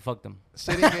to them. Fuck them.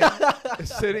 Sitting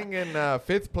in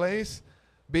 5th place.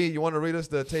 B, you want to read us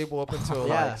the table up until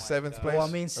Yeah. 7th place? Well,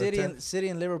 I mean, or City 10th?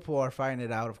 and Liverpool are fighting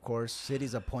it out, of course.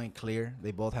 City's a point clear.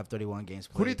 They both have 31 games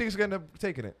played. Who do you think is going to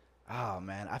taking it? Oh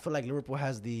man, I feel like Liverpool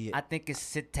has the. I think it's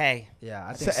City. Yeah,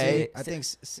 I Say think City. A. I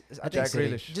think Jack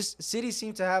City. Grealish. Just City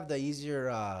seem to have the easier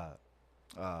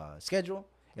schedule,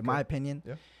 in my opinion.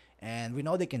 Yeah. And we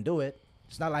know they can do it.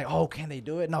 It's not like, can they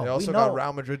do it? No, They also we know. got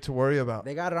Real Madrid to worry about.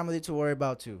 They got Real Madrid to worry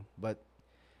about too.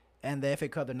 And the FA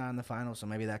Cup, they're not in the final, so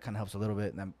maybe that kind of helps a little bit,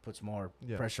 and that puts more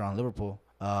pressure on Liverpool.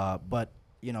 But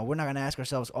we're not gonna ask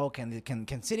ourselves,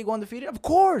 can City go undefeated? Of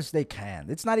course they can.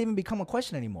 It's not even become a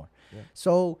question anymore. Yeah.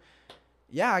 So,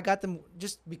 I got them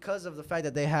just because of the fact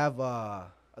that they have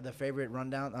the favorite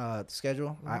rundown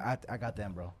schedule. I got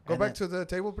them, bro. Go And back then- to the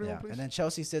table, Primo, please. and then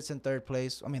Chelsea sits in 3rd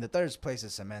place. I mean, the 3rd place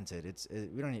is cemented.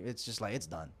 It's just like it's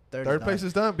done. Third place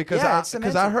is done because Yeah, it's I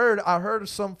cemented. heard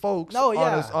some folks No,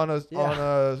 yeah.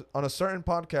 on a certain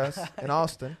podcast in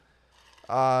Austin.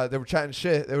 They were chatting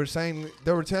shit. They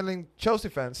were telling Chelsea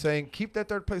fans saying keep that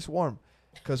 3rd place warm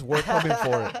because we're coming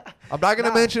for it. I'm not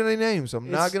gonna mention any names.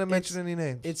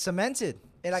 It's cemented.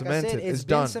 And like I Cemented. said, It's it's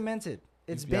been done. cemented.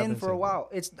 It's You have been been for a saying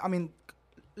while.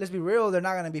 Let's be real. They're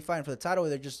not gonna be fighting for the title.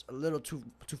 They're just a little too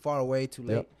far away, too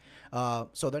late.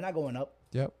 So they're not going up.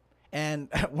 Yep. And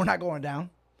we're not going down.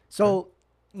 So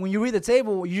when you read the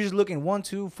table, you're just looking 1,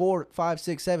 2, 4, 5,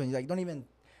 6, 7. You're like, don't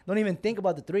even think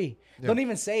about the 3. Yeah. Don't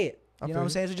even say it. I You feel know what I'm you.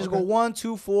 saying? So just Okay. go 1,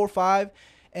 2, 4, 5.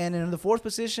 And in the 4th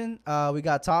position, we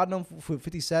got Tottenham for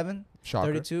 57, Shocker.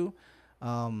 32.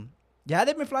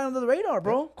 They've been flying under the radar,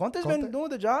 bro. Conte's Conte. been doing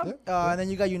the job. Yeah. And then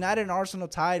you got United and Arsenal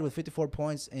tied with 54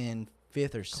 points in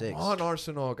 5th or 6th. Come on,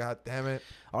 Arsenal. God damn it.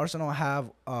 Arsenal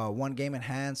have 1 game in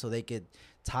hand, so they could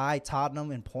tie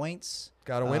Tottenham in points.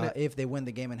 Gotta win it. If they win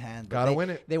the game in hand. But Gotta they- win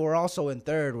it. They were also in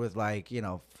 3rd with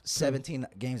 17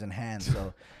 games in hand.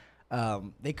 So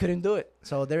they couldn't do it.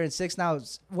 So they're in 6th now.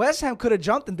 West Ham could have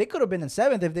jumped and they could have been in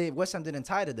 7th if West Ham didn't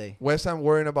tie today. West Ham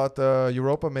worrying about the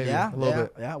Europa maybe a little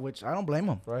bit. Yeah, which I don't blame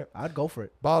them. Right. I'd go for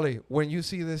it. Bali, when you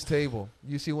see this table,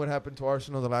 you see what happened to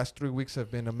Arsenal the last 3 weeks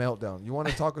have been a meltdown. You want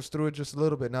to talk us through it just a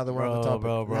little bit now that we're on the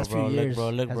topic? Last few years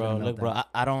Look, has been a look, bro.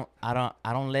 meltdown.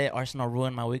 I don't let Arsenal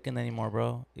ruin my weekend anymore,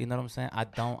 bro. You know what I'm saying?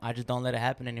 I just don't let it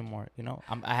happen anymore. You know,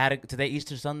 today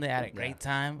Easter Sunday. I had a great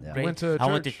time. Yeah. Great. Went to I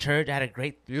went to church. church. I had a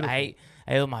great. Beautiful. I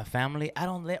ate with my family. I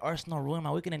don't let Arsenal ruin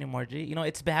my weekend anymore, G. You know,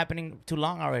 it's been happening too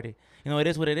long already. You know, it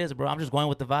is what it is, bro. I'm just going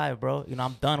with the vibe, bro. You know,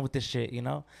 I'm done with this shit. You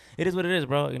know, it is what it is,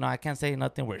 bro. You know, I can't say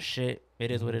nothing. We're shit.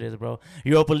 It is what it is, bro.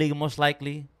 Europa League most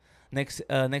likely next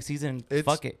season.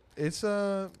 Fuck it. It's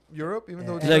Europe, even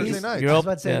though it's At Thursday least- night. I was Europe,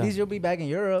 about to say, yeah. at least you'll be back in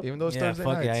Europe. Even though it's Yeah, Thursday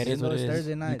fuck night. yeah, it is Even what though it it's is.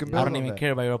 Thursday night. can yeah. build I don't on even that.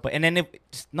 care about Europa. And then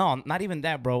not even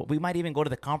that, bro. We might even go to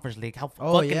the Conference League. How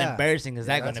Oh, fucking yeah. embarrassing is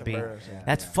that that's gonna be? embarrassing. Yeah,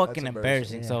 That's yeah. fucking That's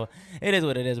embarrassing. embarrassing. So it is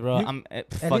what it is, bro. You-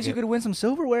 At Fuck least you it. could win some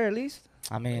silverware, at least.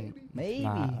 I mean, Maybe.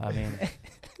 nah, I mean,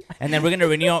 And then we're gonna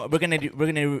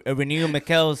renew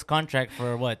Mikel's contract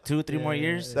for what 2-3 more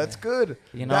years. That's good.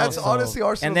 You know, That's so- honestly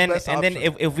Arsenal's best and then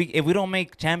option. if we don't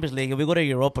make Champions League, if we go to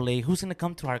Europa League, who's gonna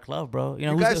come to our club, bro? You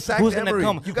know, You guys who's sacked gonna Emery.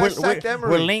 come? You guys sacked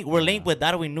Emery. We're linked with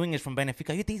Darwin Núñez from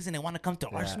Benfica. You think he's gonna want to come to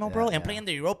Yeah, Arsenal, yeah, bro, and yeah. play in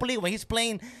the Europa League when he's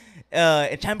playing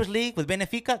in Champions League with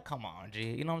Benfica? Come on, G.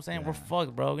 You know what I'm saying? Yeah. We're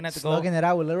fucked, bro. We're gonna have to go. Slugging it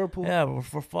out with Liverpool. Yeah, we're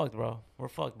fucked, bro. We're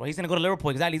fucked, bro. He's gonna go to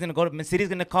Liverpool. Exactly. He's gonna go to Man City's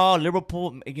gonna call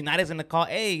Liverpool. United's gonna call.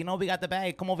 Hey, you know we got the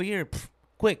bag. Come over here,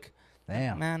 quick.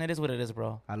 Damn. Man, it is what it is,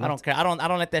 bro. I I love don't care. I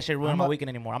don't let that shit ruin I'm my a- weekend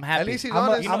anymore. I'm happy. At least he's I'm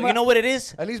a- honest. I'm you know what it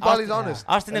is? At least Bali's Austin- honest.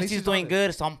 Austin At least FC's he's doing honest.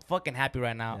 good, so I'm fucking happy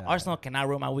right now. Yeah. Arsenal cannot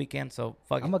ruin my weekend, so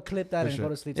fuck I'm it. gonna clip that For and sure. go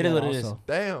to sleep. It is tonight what it is. also.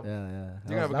 Damn. Yeah, yeah. You're That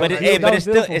gonna was- have a But good it, night. hey, that but was it's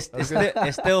still beautiful.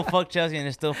 it's still fuck Chelsea and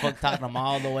it's still fuck Tottenham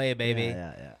all the way, baby.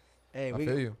 Yeah, yeah. Hey, I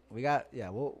feel you. we got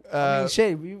well. I Uh, mean,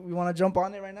 shit. We want to jump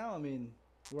on it right now. I mean,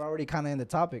 we're already kind of in the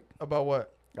topic. About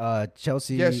what?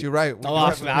 Chelsea. Yes, you're right. We Oh, do I,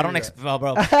 have to I don't do expect, bro,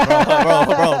 bro.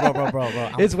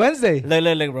 It's Wednesday.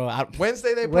 Look, bro. that.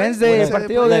 Wednesday they play. Wednesday, Wednesday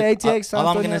they partido play. de ATX all San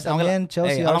I'm Antonio también,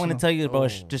 Chelsea, hey, all I'm Arsenal. gonna tell you, bro,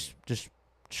 is Oh. just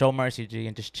show mercy, G,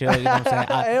 and just chill. You know what I'm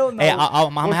saying? Hell no. Hey,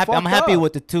 I'm We're happy. I'm fucked happy up.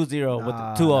 with the 2-0, with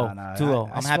the 2-0, 2-0.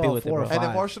 I I'm happy smell with it, 4 or bro. And if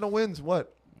 5. Arsenal wins,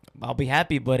 what? I'll be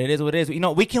happy, but it is what it is. You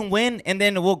know, we can win, and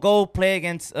then we'll go play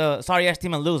against sorry ass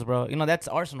team and lose, bro. You know, that's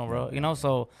Arsenal, bro. You know,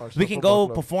 so Arsenal we can Football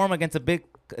go Club. perform against a big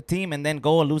team and then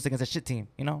go and lose against a shit team.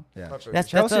 You know, Yeah. Perfect. that's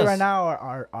Chelsea us. right now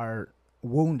are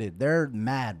wounded. They're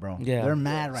mad, bro. Yeah. They're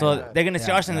mad right So now. they're gonna see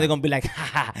Yeah, Arsenal. yeah. They're gonna be like,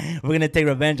 ha, we're gonna take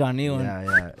revenge on you. And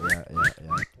Yeah.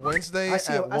 Wednesday I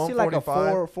see at I see like a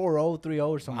 1:45. 4-0, 3-0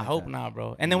 or something. I like hope that. not,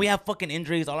 bro. And then we have fucking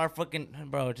injuries. All our fucking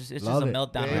bro. It's just Love a it.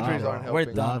 meltdown. The right now, injuries bro. aren't We're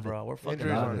helping. done, Love bro. We're fucking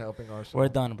Injuries love aren't done. helping Arsenal. We're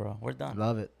done, bro. We're done.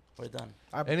 Love it. We're done.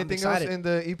 I'm Anything else excited. in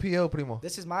the EPL, Primo?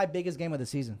 This is my biggest game of the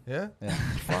season. Yeah?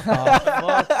 Fuck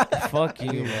off. Fuck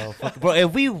you, bro. Bro,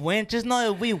 if we win, just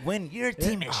know if we win, your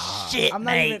team is shit, I'm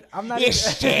not mate. even- I'm not It's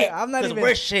even- shit. I'm not 'Cause even-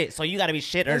 we're shit, so you gotta be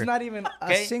shitter. There's not even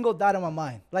Okay? a single doubt in my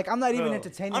mind. Like, I'm not even Bro,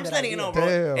 entertaining I'm just that letting you know, idea. bro.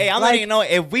 Damn. Hey, I'm Like, letting you know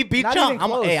if we beat not y'all, even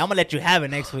close. I'm gonna let you have it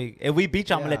next week. If we beat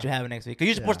y'all, I'm gonna let Yeah. you have it next week. Cause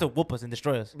you're supposed Yeah. to whoop us and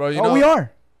destroy us. Bro, you Oh, know, we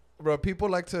are. bro, people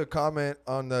like to comment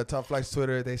on the Top Flights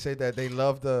Twitter. They say that they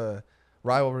love the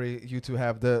rivalry you two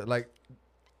have.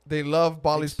 They love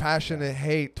Bali's passion and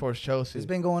hate towards Chelsea. It's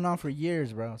been going on for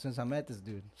years, bro, since I met this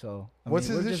dude. So, What's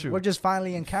his we're just- issue? We're just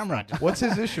finally in camera. What's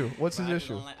his issue? What's his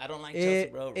issue? I don't like Chelsea,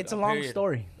 bro. It's a long Period.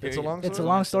 story. It's a long It's a story?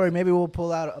 long story. Maybe we'll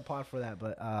pull out a pod for that,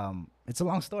 but it's a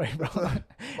long story, bro. There's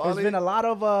Bali, been a lot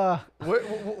of what,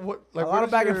 like, a lot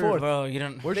of where's back and your- forth. Bro, you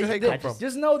don't. Where's your hate They- come from?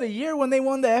 Just know the year when they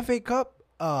won the FA Cup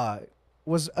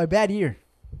was a bad year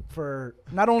for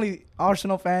not only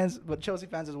Arsenal fans but Chelsea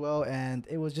fans as well, and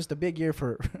it was just a big year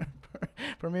for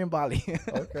for me and Bali.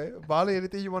 Okay, Bali,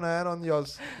 anything you want to add on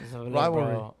y'all's? Look,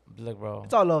 Rivalry. Look, bro.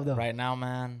 It's all love though. Right now,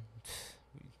 man.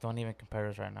 Don't even compare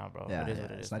us right now, bro. Yeah, it is yeah,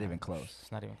 what it is. it's not man. even close.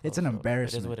 It's not even. It's close, an bro.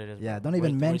 embarrassment. It is what it is. Yeah, bro. don't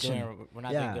even mention. We're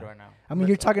not Yeah. doing good right now. I mean,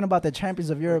 you're talking about the champions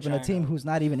of Europe and a trying team to- who's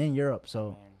not even in Europe,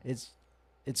 so Man.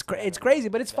 it's crazy,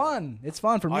 but it's fun. It's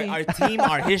fun for me. Our team,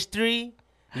 our history.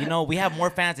 You know, we have more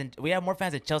fans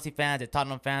than Chelsea fans and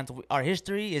Tottenham fans. Our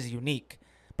history is unique,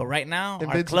 but right now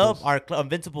Invincibles. our club,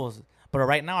 Invincibles. But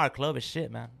right now our club is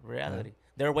shit, man. Reality.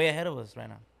 They're way ahead of us right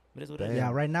now. It is what it is.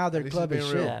 Yeah, right now their At least club it's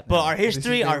is being shit. real. Yeah, but our At least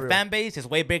history, it's our being fan base is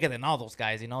way bigger than all those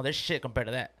guys. You know, they're shit compared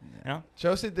to that. You know,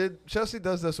 Chelsea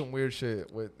does some weird shit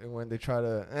when they try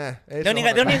to. they don't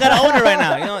even got to own it right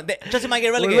now. You know, Chelsea might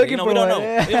get relegated. looking You know, we for don't know.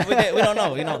 one, yeah. We don't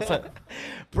know. You know, so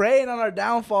Praying on our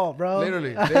downfall, bro.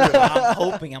 Literally. I'm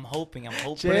hoping.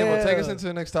 Chill. Primo, take us into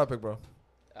the next topic, bro.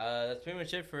 That's pretty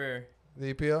much it for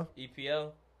The EPL.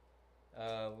 EPL.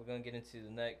 We're gonna get into the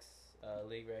next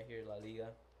league right here, La Liga.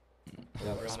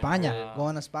 Real España, Madrid.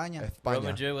 going to España. Real España.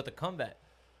 Madrid with a comeback.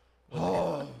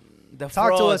 Oh, the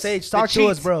Talk to frauds, us, H. the Talk to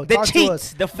us, cheats, bro. The Talk to cheats,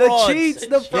 us. the The frauds, cheats,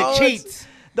 the frauds, the cheats,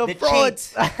 the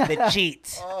frauds. the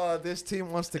cheats. oh, this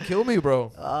team wants to kill me,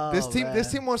 bro. Oh, This man.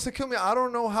 team wants to kill me. I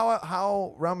don't know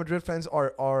how Real Madrid fans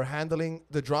are handling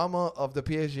the drama of the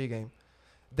PSG game,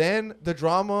 then the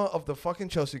drama of the fucking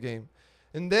Chelsea game,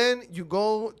 and then you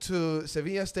go to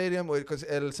Sevilla Stadium because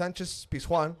El Sanchez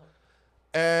Pizjuan,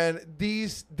 and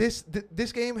this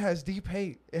game has deep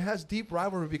hate. It has deep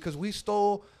rivalry because we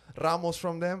stole Ramos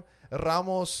from them.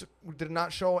 Ramos did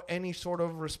not show any sort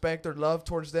of respect or love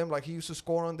towards them like he used to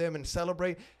score on them and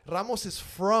celebrate. Ramos is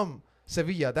from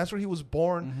Sevilla. That's where he was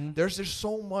born. There's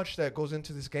so much that goes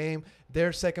into this game.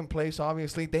 They're second place,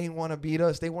 obviously. They want to beat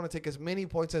us. They want to take as many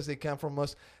points as they can from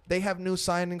us. They have new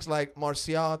signings like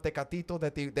Marcial, Tecatito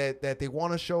that they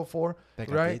want to show for,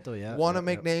 right? Tecatito, yeah, Want to yep,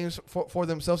 make yep. names for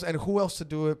themselves. And who else to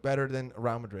do it better than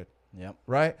Real Madrid, Yep.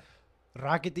 right?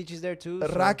 Rakitic is there too. so-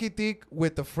 Rakitic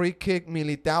with the free kick.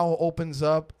 Militao opens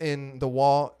up in the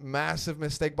wall. Massive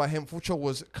mistake by him. Fucho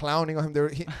was clowning on him there.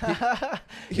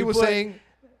 He was put- saying,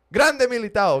 "Grande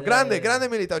Militao, grande, yeah. grande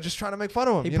Militao," just trying to make fun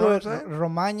of him. He You know put what I'm saying?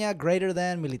 Romagna greater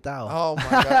than Militao. Oh my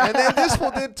god! And then this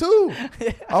one did too.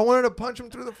 I wanted to punch him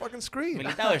through the fucking screen.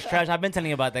 Militao is trash. I've been telling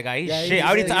you about that guy. He's Yeah, shit. he's- I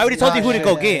already, he's I already told you not who to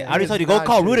go shit. get. Yeah, I already he's told you go not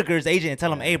call shit. Rudiger's agent and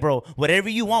tell him, hey, bro, whatever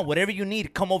you want, whatever you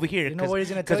need, come over here. You know what he's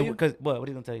gonna tell you? Because what? What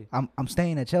are you gonna tell you? I'm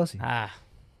staying at Chelsea. Ah,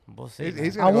 we'll see.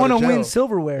 He's man. I gonna go want to to win jail.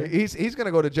 silverware. He's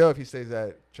gonna go to jail if he stays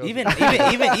at Chelsea. Even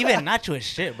Nacho is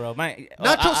shit, bro.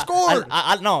 Nacho scored.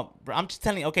 No, bro, I'm just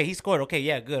telling you. Okay, he scored. Okay,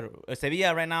 yeah, good.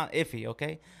 Sevilla right now iffy.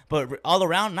 Okay, but all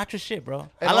around Nacho shit, bro.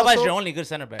 And Alaba is also- your only good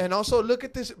center back. And also look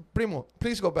at this, Primo.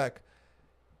 Please go back.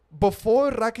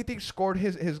 Before Rakitic scored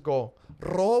his goal,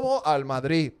 robo al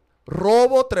Madrid.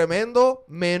 Robo tremendo,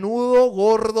 menudo,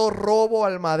 gordo, robo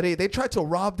al Madrid. They tried to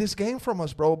rob this game from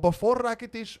us, bro. Before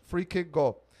Rakitic free kick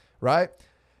goal, right?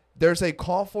 There's a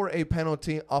call for a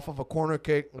penalty off of a corner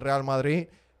kick. Real Madrid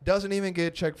doesn't even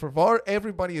get checked for VAR.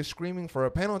 Everybody is screaming for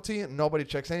a penalty. Nobody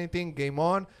checks anything. Game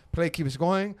on. Play keeps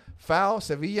going. Foul.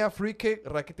 Sevilla free kick.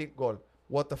 Rakitic goal.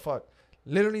 What the fuck?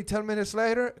 Literally 10 minutes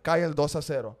later, cae el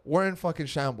 2-0. We're in fucking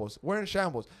shambles. We're in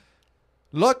shambles.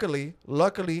 Luckily,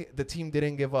 the team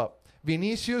didn't give up.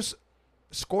 Vinicius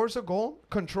scores a goal,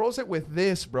 controls it with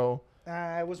this, bro.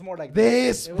 It was more like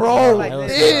This, It was bro. more like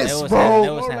This, It was bro. hand. It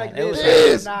was More hand. like It was this.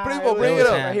 hand. This. Nah, Primo, it bring was it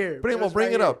up. right here. Primo, It was bring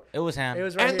right it here. up. It was hand. It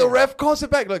was right And the here. ref calls it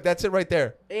back. Look, that's it right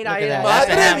there. Eight Look at IM. that. Madre That's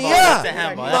a handball. mía. That's a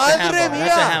handball. That's a Madre handball.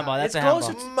 That's a mía. handball. That's It's a closer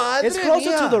handball. to- Madre It's closer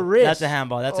mía. to the wrist. That's a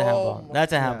handball. That's a Oh handball. my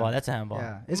That's a God. handball. That's a handball.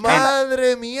 Yeah. It's kind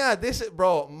Madre mía. This is,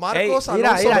 bro, Marcos Hey, Alonso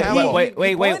mira, handball. Wait.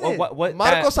 he What? pointed. What?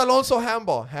 Marcos Alonso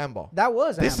handball. That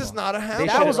was a This handball. is not a They handball.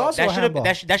 That should've- was also a that should've handball.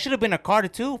 that should have been a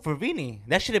card too for Vini.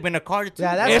 That should have been a card too.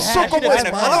 Yeah, that's Eso handball. como That's es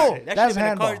handball. malo. That should That's have been a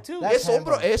handball. card too. That's Es hombro,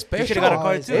 handball. es You should've special. got a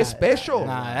card it's too. Es special.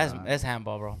 Nah, that's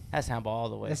handball, bro. That's handball all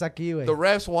the way. Es aquí, güey. The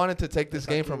refs wanted to take this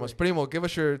game from us. Primo, give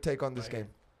us your take on this game.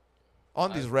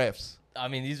 On these refs. I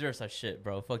mean, these refs are shit,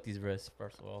 bro. Fuck these refs,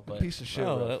 first of all. But Piece of shit,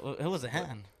 bro. Bro, it was a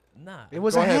hand. nah. It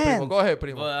was Go a ahead, Primo. hand. Go ahead,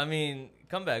 Primo. But I mean,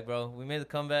 comeback, bro. We made the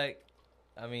comeback.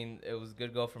 I mean, it was a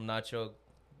good goal from Nacho.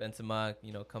 Benzema,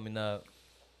 coming up,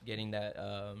 getting that.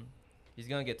 He's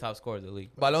gonna get top scorer of the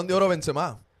league. Balón de Oro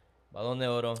Benzema. Balón de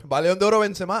Oro. Balón de Oro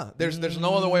Benzema. There's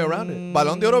no other way around it.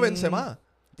 Balón de Oro Benzema.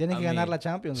 Tiene I que ganar mean, la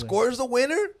Champions, güey. Scores the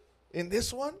winner in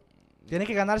this one. Tiene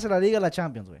que ganarse la Liga, la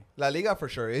Champions, güey. La Liga for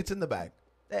sure. It's in the bag.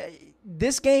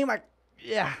 This game,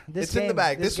 this It's in the game,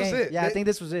 bag. This was game- it. Yeah, I think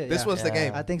this was it. This yeah. was the Yeah.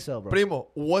 game. I think so, bro. Primo,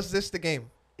 was this the game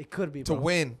It could be, to bro.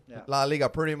 win Yeah. La Liga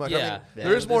pretty much? I Yeah. mean, Yeah.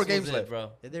 there's more This was games it, left.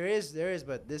 bro. There is,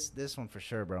 but this one for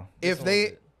sure, bro. If This they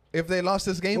was it. if they lost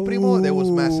this game, Primo, there was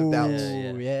massive doubts.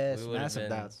 Yeah. Ooh, yes, We would've massive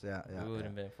been- doubts. Yeah. We would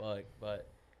have been fucked. But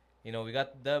we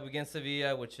got the dub against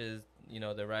Sevilla, which is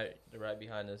they're right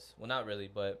behind us. Well, not really,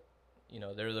 but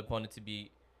they're the opponent to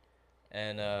beat.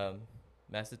 And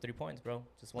massive 3 points, bro.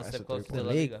 Just one Massive step closer 3 to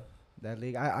La points. Liga. That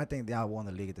league, I think they all won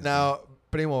the league at this Now,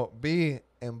 Primo, B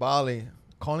and Bali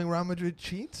calling Real Madrid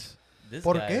cheats. This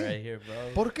 ¿Por guy qué? right here, bro.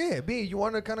 ¿Por qué? B, you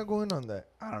want to kind of go in on that?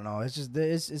 I don't know. It's just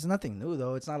it's nothing new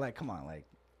though. It's not like come on, like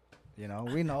we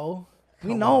know. We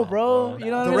Come know, on, bro. bro.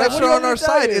 You know The what I mean? Like, refs what do are you on want me our to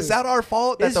tell side. you? Is that our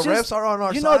fault that It's the just- refs are on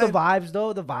our You side? know the vibes,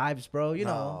 though. The vibes, bro. You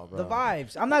No, know bro. the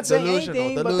vibes. I'm not saying Delusional,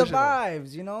 anything, but the delusional.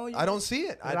 vibes. You know. I don't see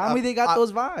it. They got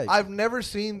those vibes. I've never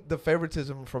seen the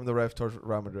favoritism from the ref towards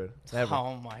Real Madrid. Never.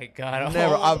 Oh my god.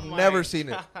 Never. Oh I've my never seen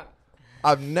it. God.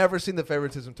 I've never seen the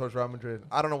favoritism towards Real Madrid.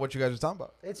 I don't know what you guys are talking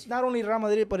about. It's not only Real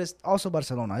Madrid, but it's also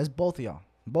Barcelona. It's both of y'all.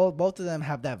 Both of them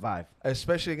have that vibe.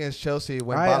 Especially against Chelsea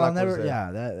when Right? Balak I'll never. was there.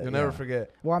 Yeah. That. You'll yeah. never forget.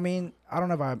 Well, I mean, I don't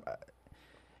know if I'm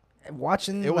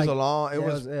watching. It was like, a long. It yeah,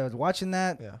 was it was watching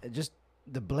that. Yeah. Just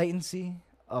the blatancy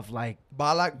of like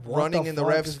Balak what running in the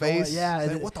fuck ref's is going- face. Yeah,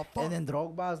 saying, and, what the fuck? and then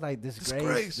Drogba's like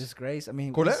Disgrace. disgrace. I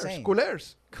mean, Culers, insane.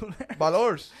 culers,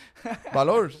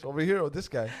 Valors over here with this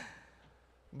guy.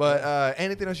 But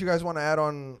anything else you guys want to add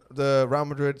on the Real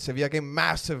Madrid Sevilla game?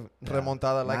 Massive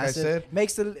remontada, like Massive. I said.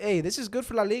 Makes the this is good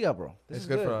for La Liga, bro. This It's is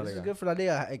good for La This is Liga. good for La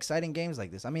Liga. Exciting games like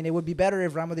this. I mean, it would be better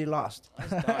if Real Madrid lost. It's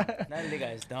done. That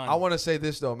Liga is done. I want to say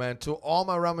this though, man. To all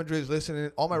my Real Madrid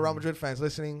listening, all my Mm-hmm. Real Madrid fans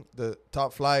listening, the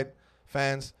top flight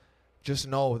fans, just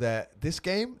know that this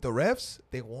game, the refs,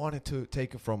 they wanted to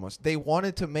take it from us. They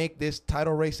wanted to make this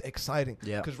title race exciting.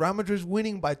 Yeah. Because Real Madrid's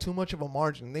winning by too much of a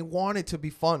margin. They want it to be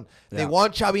fun. They Yeah.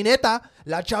 want Chavineta,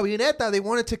 La Chavineta. They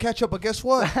wanted to catch up, but guess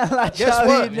what? La Guess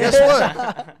what? Chavineta. Guess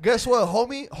what? Guess what?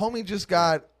 Homie just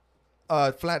got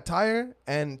a flat tire,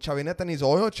 and Chavineta needs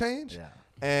oil change. Yeah.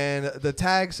 And the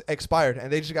tags expired,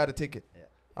 and they just got a ticket. Yeah.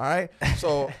 All right.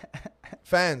 So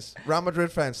fans, Real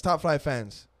Madrid fans, top flight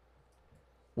fans,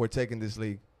 we're taking this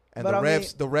league, and But the I mean-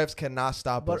 refs, the refs cannot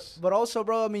stop us. But also,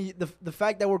 bro, I mean, the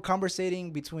fact that we're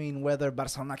conversating between whether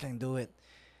Barcelona can do it.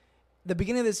 The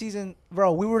beginning of the season,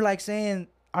 bro, we were like saying,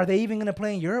 are they even gonna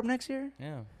play in Europe next year?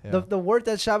 Yeah. Yeah. The work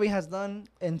that Xavi has done,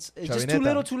 and it's just too Chavineta.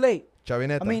 little, too late.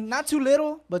 Chavineta. I mean, not too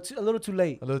little, but a little too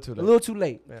late. a little too A late. little too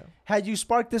late. Yeah. Had you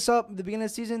sparked this up at the beginning of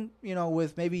the season,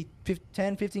 with maybe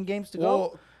 10, 15 games to go,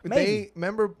 Well, maybe. they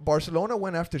remember Barcelona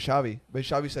went after Xavi, but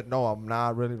Xavi said, "No, I'm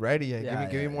not really ready yet. Yeah,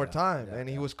 give me more time." yeah, and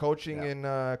he yeah. was coaching Yeah. in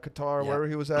Qatar, Yeah. wherever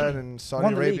he was at, in Saudi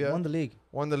won the league. Arabia. Won the league.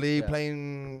 Won the league, Yeah.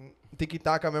 playing tiki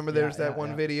taka. Remember, Yeah, there's that yeah, one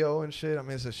yeah. video and shit. I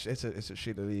mean, it's a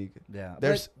shitty league. Yeah.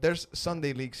 There's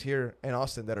Sunday leagues here in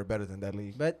Austin that are better than that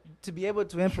league. But to be able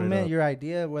to implement up. your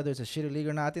idea, whether it's a shitty league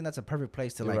or not, I think that's a perfect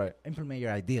place to You're right. implement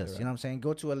your ideas. You're You know what I'm saying?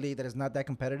 Go to a league that is not that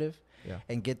competitive, Yeah.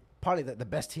 and get probably the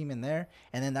best team in there,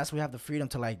 and then that's where you have the freedom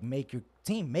to make your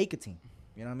team, make a team.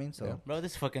 You know what I mean? So Yeah. Bro,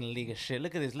 this fucking league is shit.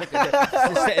 Look at this. Look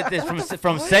at this.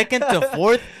 From second to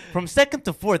fourth. From second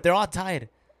to fourth, they're all tied.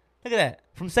 Look at that.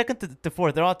 From second to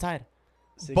fourth, they're all tied.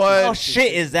 But- How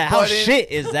shit is that? How but in-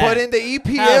 shit is that? But in the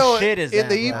EPL, shit is in that,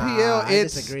 the bro? EPL, I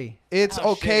it's disagree. it's How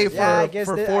okay shit is for that? Yeah, I guess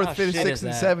for that- fourth, how fifth, shit sixth, is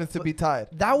and that? seventh to be tied.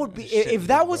 That would be Shit, if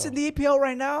that was bro. in the EPL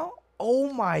right now.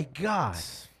 Oh my god,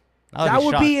 I that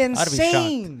would be shocked. I'd be shocked.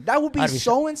 insane. That would be I'd be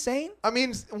so insane. I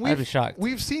mean, I'd be shocked.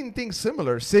 we've seen things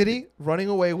similar. City running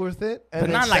away with it, and But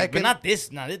then not like, but second, not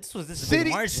this. No, this was this is a big City.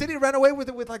 margin. City ran away with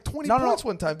it with like 20 No, no. points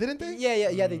one time, didn't they?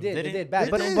 Yeah, they did. Did They he? did bad.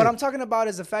 They But did. what I'm talking about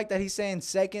is the fact that he's saying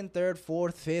second, third,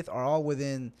 fourth, fifth are all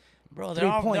within. Bro, 3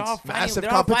 they're all points. fighting, Massive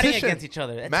they're all fighting competition. against each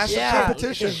other. That's Massive shit.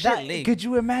 competition. It's a Is shit that- league. could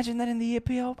you imagine that in the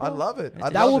EPL? Bro? I love it. I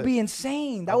That love would it. be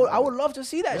insane. I love I would it. love to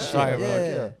see that Yeah. shit. Sorry, bro.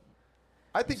 yeah.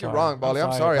 I think you're Sorry. wrong, Bali. I'm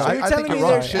I'm sorry. sorry. So you're I telling think me you're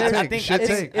wrong. there's- Shit I take. think- Shit I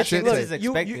think- take. I Shit think this take. is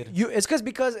expected. It's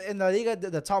because in the Liga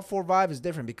the top 4 5 is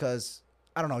different because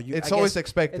I don't know. It's I always guess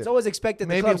expected. It's always expected. The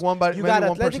Maybe clubs, one by- you maybe got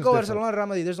one person's Atletico, different. Barcelona, Real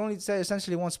Madrid. There's only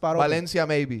essentially one spot open. Valencia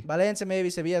maybe. Valencia, maybe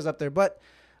Sevilla's up there, but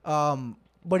if you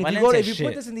Valencia's put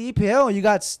shit. this in the EPL,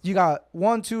 you got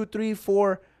 1, 2, 3,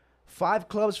 4, 5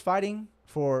 clubs fighting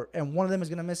for, and one of them is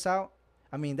gonna miss out.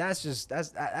 I mean, that's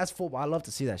football. I love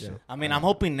to see that shit. I mean, I'm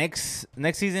hoping next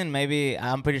season, maybe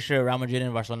I'm pretty sure Real Madrid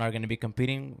and Barcelona are going to be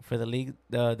competing for the league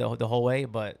the whole way.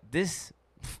 But this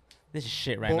is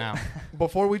shit right Well, now.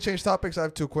 Before we change topics, I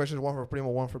have 2 questions. One for Primo,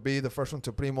 one for B. The first one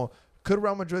to Primo. Could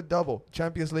Real Madrid double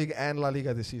Champions League and La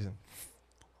Liga this season?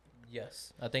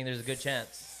 Yes, I think there's a good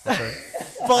chance. Okay.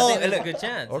 I think there's a good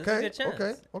chance. There's a Okay. good chance.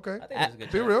 Okay. Okay. I think there's a good Be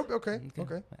chance. real. Okay.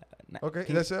 Okay.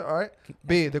 Okay. That's it. All right.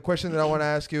 B, the question that I want to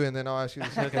ask you, and then I'll ask you the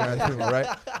second. ask Primo, right?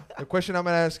 The question I'm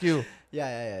going to ask you.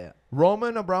 Yeah.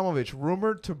 Roman Abramovich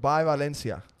rumored to buy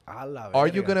Valencia. I love it. Are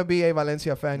you going to be a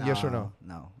Valencia fan? Yes or no?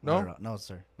 No. No? No,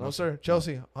 sir. No, sir.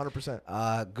 Chelsea,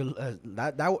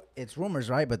 100%. It's rumors,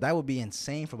 right? But that would be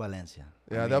insane for Valencia.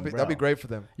 I Yeah, mean, that'd be bro, great for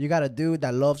them. You got a dude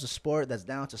that loves the sport, that's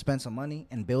down to spend some money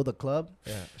and build a club.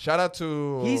 Yeah. Shout out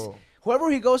to Whoever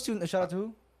he goes to, shout out to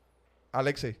who?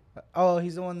 Alexei, Oh,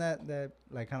 he's the one that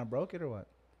like kind of broke it or what?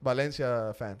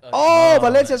 Valencia fan. Oh,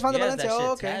 Valencia's found the he has Valencia. that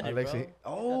Oh, shit okay. tatted, Alexi. bro.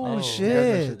 Oh, Oh. shit!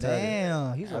 Yeah, that's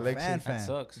Damn, he's a Alexis. fan. That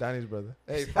sucks. Danny's brother.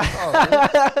 Hey, fuck off.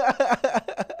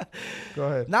 Go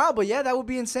ahead. Nah, but yeah, that would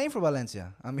be insane for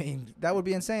Valencia. I mean, that would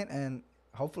be insane, and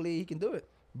hopefully he can do it.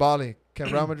 Bali, can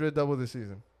Real Madrid double this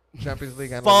season? Champions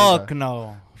League and La Fuck Liga.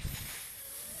 no.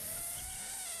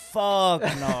 Fuck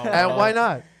no. And why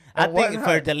not? I And why think not?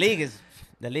 for the league is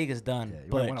done. Yeah, you might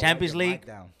But wanna Champions wipe your League, mic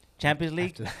down Champions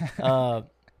League. after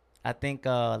I think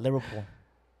Liverpool.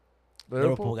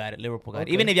 Liverpool got it. Liverpool got it.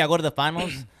 Okay. Even if y'all go to the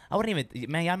finals, I wouldn't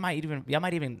even. Man, y'all might even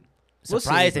We'll see,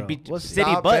 surprise and bro. beat We'll see.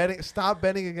 City. Stop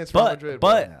betting against Real Madrid.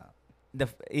 but- bro. Yeah.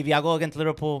 If y'all go against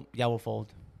Liverpool, y'all will fold.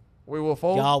 We will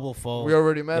fold. Y'all will fold. We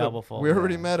already met Y'all him. will fold. We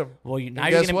already met him. Well, now And you're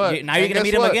guess gonna what? now you're And gonna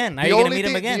meet guess him what? again. Now The you're gonna only meet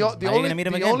him thing- again. The Now you're gonna meet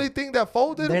him the again. only thing that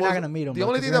folded They're was not gonna meet him. the bro,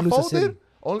 only 'cause thing they're that gonna lose to folded. City.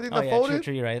 Only thing Oh that yeah, true, folded.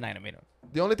 true. You're right. Not gonna meet him.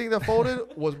 The only thing that folded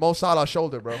was Mo Salah's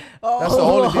shoulder, bro. Oh. That's the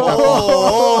only thing that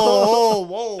folded.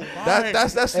 whoa!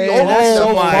 That's the Hey, only that's thing so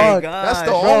that my folded. fucked. God. That's the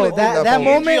Bro, only thing that folded. on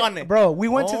moment, it. bro. We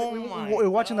went Oh to my we were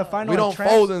watching the final. We don't in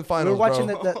Trans. fold in We finals, were watching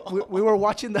bro. we were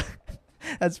watching the.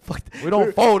 That's fucked. We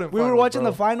don't fold in We were finals, watching bro.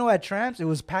 the final at Tramps. It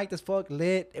was packed as fuck,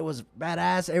 lit. It was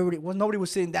badass. Nobody was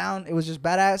sitting down. It was just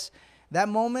badass. That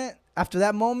moment, after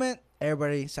that moment,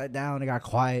 everybody sat down. It got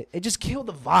quiet. It just killed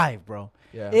the vibe, bro.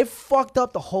 Yeah. It fucked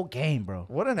up the whole game, bro.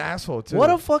 What an asshole, too. What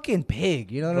a fucking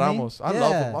pig. You know what Ramos. I mean? I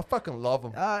love him. I fucking love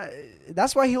him.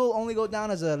 That's why he'll only go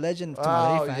down as a legend to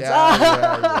Oh, Madrid fans.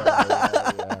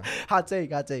 yeah. Hot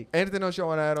take. Anything else you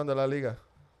want to add on the La Liga?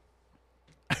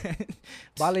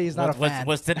 Bali is not a fan.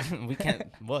 What's we can't.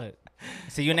 What?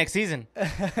 See you next season.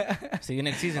 See you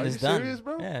next season. Are It's you done. serious,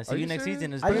 bro? Yeah. Are See you you next serious?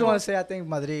 season. It's I just done. want to say I think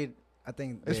Madrid. I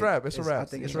think It's they- rap. It's a I rap.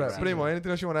 think It's a rap. wrap. Primo,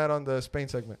 anything else you want to add on the Spain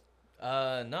segment?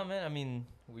 No, man. I mean,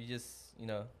 we just,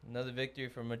 another victory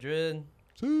for Madrid.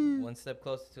 It's One step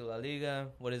closer to La Liga.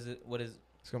 What is it?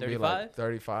 gonna be like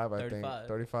 35? 35, I think. 35.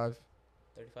 35.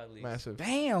 35 leagues. Massive.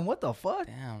 Damn, what the fuck?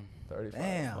 Damn. 35.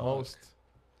 Damn. Most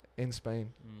in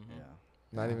Spain. Mhm.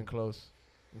 Not even close.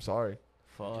 I'm sorry.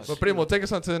 Fuck. But Primo, take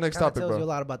us on to the next Kinda topic, tells you a bro.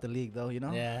 lot about the league, though. You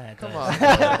know. Yeah. It Come does.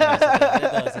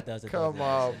 on. It does. Come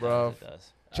on, bro. It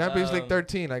does. Champions League Um,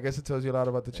 13. I guess it tells you a lot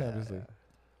about the Champions Yeah,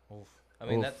 League. I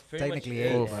mean, Oof. that's pretty Technically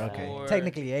much 8. Oof. Okay. for-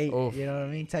 Technically 8. Oof. You know what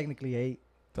I mean? Technically 8.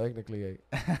 Technically 8.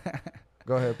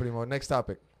 Go ahead, Primo. Next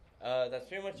topic. That's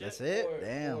pretty much That's it. it?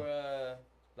 Damn. For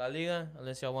La Liga,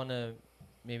 unless y'all want to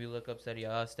maybe look up Serie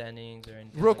A standings or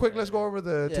anything. Real like quick, that. let's go over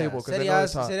the table because I Serie know A's,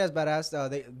 it's hot. Serie A's badass.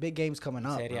 They big games coming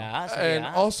up. Serie bro. A, Serie And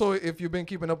A. also, if you've been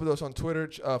keeping up with us on Twitter,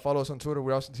 follow us on Twitter,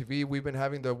 We're Austin TV. We've been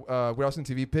having the We're Austin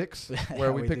TV picks, where Yeah,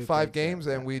 we we pick do 5 picks, yeah, games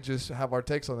and yeah. we just have our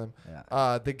takes on them.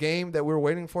 Yeah. The game that we're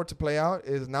waiting for to play out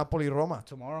is Napoli-Roma.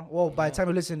 Tomorrow. Well, by the time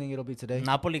you're listening, it'll be today.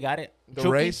 Napoli got it. The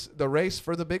Chucky? race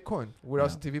for the Bitcoin. We're Yeah.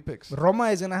 Austin TV picks. Roma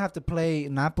is gonna have to play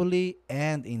Napoli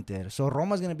and Inter, so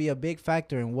Roma's gonna be a big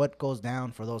factor in what goes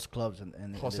down for those clubs.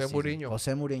 In Jose this season. Mourinho.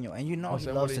 Jose Mourinho, and you know Jose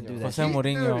he loves to Mourinho. do that. Jose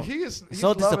Mourinho. Dude, he's So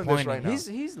loving this disappointing. right now.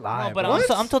 He's No, live. but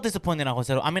bro. I'm so disappointed in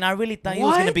Jose. I mean, I really thought he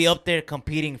was gonna What? be up there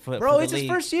competing for. Bro, for the it's his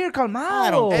league. first year. Calmado.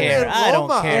 I don't And care. in I don't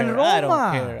Roma. care. In I don't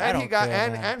Roma. care. I and don't he got care,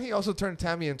 man. and he also turned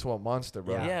Tammy into a monster,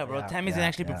 bro. Yeah, bro. Tammy's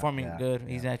actually performing good.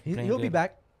 He's actually playing He'll be good.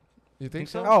 back. You think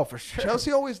so? Oh, for sure.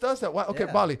 Chelsea always does that. Why? Okay,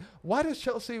 Yeah. Bali. Why does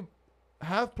Chelsea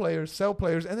have players, sell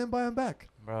players, and then buy them back?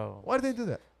 Bro. Why do they do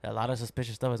that? A lot of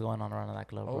suspicious stuff is going on around that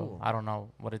club, bro. Oh. I don't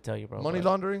know what to tell you, bro. Money but-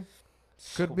 laundering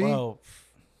could be. Bro,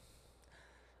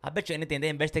 I bet you anything they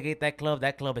investigate that club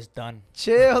is done.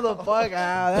 Chill the fuck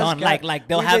out. That's Done. got- Like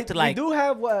they'll we- have they- to like We do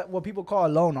have what people call a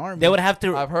loan army. they would have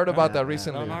to. I've heard about Yeah, that yeah.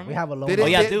 recently. Loan army? We have a loan Didn't, Oh,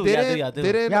 army. yeah, did- do, yeah, didn't, do, yeah, do.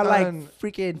 Didn't, We got like an-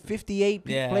 freaking 58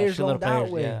 Yeah, players shitload of loaned out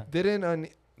players, with. yeah. didn't an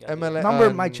Yeah, MLS Number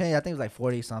might change. I think it was like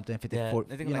 40 something, 54.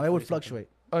 I think You like know, it would 40 something. fluctuate.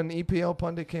 an EPL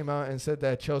pundit came out and said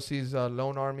that Chelsea's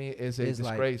loan army is a It's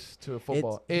like- disgrace to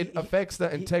football. It's- It he- affects the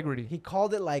he- integrity. He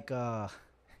called it like there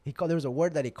was a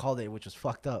word that he called it which was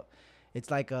fucked up. It's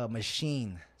like a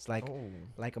machine. It's like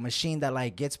a machine that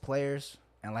like gets players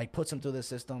and like puts them through the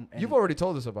system. And You've already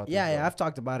told us about this. yeah, bro. I've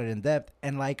talked about it in depth.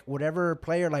 And like whatever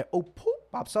player like poop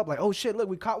pops up like, oh shit, look,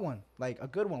 we caught one, like a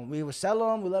good one. We would sell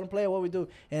them, we let them play. What we do,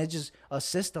 and it's just a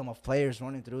system of players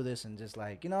running through this and just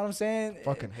like, you know what I'm saying?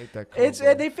 Fucking hate that club. It's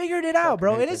bro. they figured it out, Fucking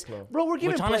bro. hate It that is, club. bro. We're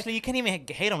giving Which play- honestly, you can't even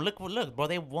hate them. Look, bro.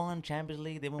 They won Champions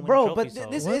League. They won Bro, but trophies, so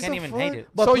this you is can't a even fun- hate it.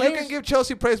 but So you players- can give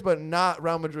Chelsea praise, but not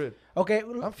Real Madrid. Okay,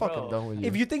 I'm fucking Bro, done with you.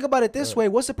 if you think about it this Yeah. way,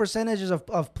 what's the percentages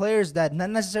of players that not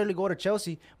necessarily go to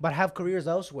Chelsea but have careers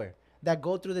elsewhere that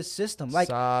go through this system? Like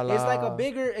Salah, it's like a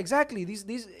bigger exactly these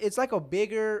it's like a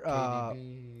bigger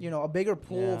KDB, you know, a bigger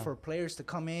pool Yeah. for players to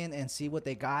come in and see what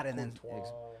they got and then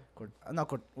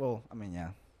well, I mean, yeah.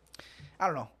 I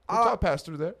don't know. Courtois passed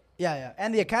through there. Yeah.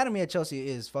 And the academy at Chelsea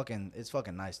is fucking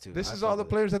nice too. This I is fuck all the with it.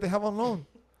 players that they have on loan.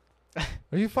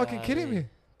 Are you fucking kidding me?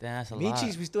 Damn, that's a Michis,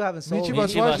 lot. we still haven't sold. Michy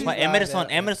Michy Batshuayi?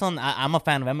 Batshuayi. Emerson, I'm a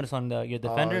fan of Emerson, your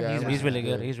defender. yeah, he's Emerson's really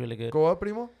good. good. He's really good. Go up,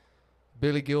 Primo.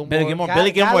 Billy Gilmore.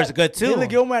 Billy Gilmore is good too. Billy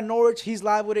Gilmore at Norwich, he's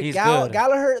live with it. He's good.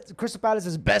 Gallagher, Crystal Palace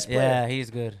is best player. Yeah, he's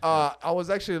good. I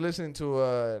was actually listening to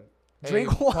a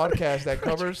Drinkwater. podcast that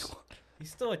covers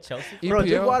He's still a Chelsea. Bro, EPL.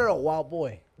 Drinkwater a wild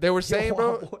boy. They were He's a saying,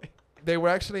 wild bro, boy. they were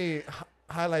actually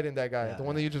highlighting that guy, Yeah, the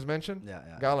one that you just mentioned, Yeah.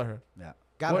 Gallagher. Yeah.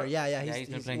 Gallagher, What- yeah. Yeah, he's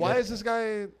been playing Why good. is this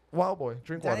guy wild boy?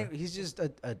 Drinkwater. He's just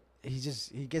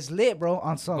he gets lit, bro,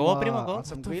 on some Go, primo, go. on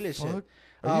some What the Grealish shit. fuck?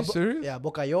 Are you Bo- serious? Yeah,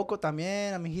 Bakayoko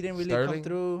también. I mean, he didn't really Sterling, come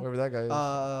through. whoever that guy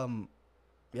is.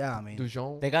 Yeah, I mean,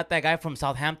 Dujon. They got that guy from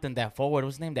Southampton, that forward.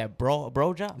 What's his name? That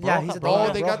Broja? Yeah, he's a Broja?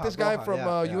 Oh, they got Broja, this guy Broja, from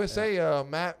yeah, USA,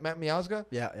 Matt Miazga.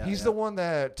 yeah. He's the one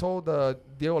that told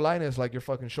Diego Lainez, like, you're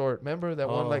fucking short. Remember that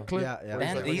one, Oh. like, clip? Yeah, yeah. where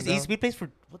Man, like, he looking down? plays for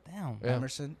what? Damn. Yeah.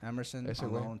 Emerson Ese on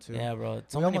güey. loan too. Yeah, bro.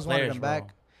 So We many almost wanted players, him bro.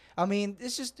 back. I mean,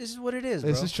 this is what it is,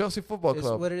 bro. This is Chelsea Football It's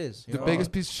Club. what it is. you The know? biggest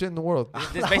piece of shit in the world.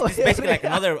 This is basically like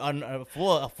another a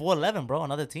full 11, bro.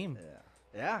 Another team.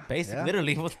 Yeah, Basically, yeah.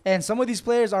 literally. And some of these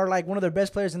players are like one of their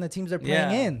best players in the teams they're playing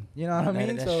Yeah. in. You know what I That-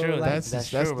 mean? that's so true. like, That's that's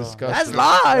true, bro. disgusting.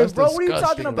 That's live, bro. What are you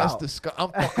disgusting. talking about? I'm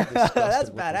fucking disgusted. that's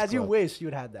with bad. this As you club. wish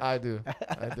you'd had that. I do.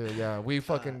 Yeah, we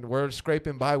fucking we're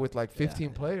scraping by with like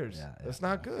 15 players. yeah, That's yeah,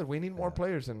 not good. We need more yeah,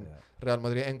 players in yeah. Real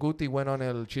Madrid. And Guti went on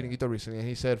El Chiringuito recently, and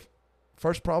he said,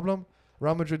 first problem,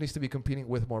 Real Madrid needs to be competing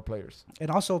with more players.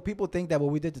 And also, people think that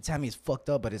what we did to Tammy is fucked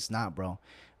up, but it's not, bro.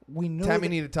 We knew Tammy that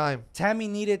needed time. Tammy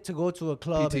needed to go to a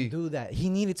club PT. and do that. He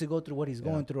needed to go through what he's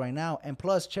Yeah. going through right now. And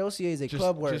plus, Chelsea is a Just,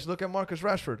 club where, just look at Marcus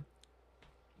Rashford.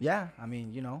 yeah, I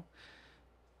mean, you know,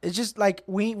 it's just like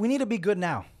we need to be good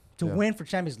now to Yeah. win for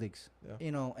Champions Leagues. Yeah.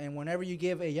 You know, and whenever you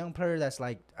give a young player that's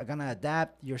like gonna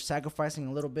adapt, you're sacrificing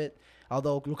a little bit.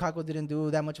 Although Lukaku didn't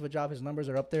do that much of a job, his numbers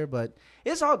are up there, but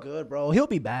it's all good, bro. He'll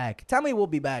be back. Tammy will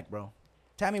be back, bro.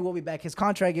 Tammy will be back. His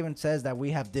contract even says that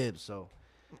we have dibs, so,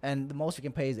 and the most we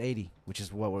can pay is 80, which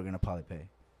is what we're gonna probably pay.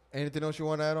 Anything else you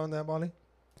want to add on that, Molly?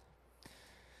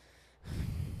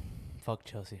 Fuck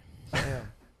Chelsea.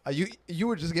 You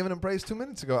were just giving him praise 2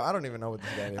 minutes ago. I don't even know what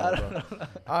this guy is, bro.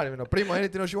 I don't even know. Primo,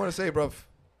 anything else you want to say, bro?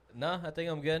 No, I think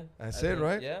I'm good. That's I it, think-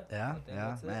 right? Yeah. Yeah, I think yeah,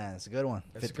 that's it. man, it's a good one.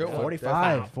 It's a good one.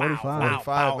 45, Wow, 45. wow,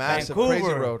 45, massive,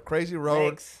 Vancouver. crazy road.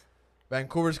 Thanks.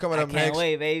 Vancouver's coming I up can't next.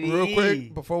 wait, baby. Real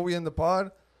quick, before we end the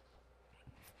pod,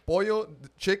 Pollo, the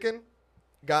chicken,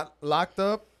 got locked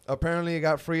up. Apparently, it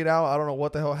got freed out. I don't know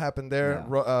what the hell happened there.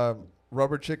 Yeah.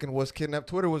 Rubber Chicken was kidnapped.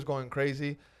 Twitter was going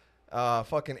crazy.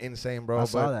 Fucking insane, bro. I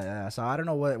saw But that. Yeah. So I don't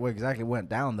know what exactly went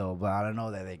down though, but I don't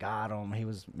know that they got him. I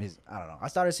don't know. I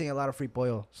started seeing a lot of free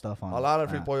pollo stuff on. a lot of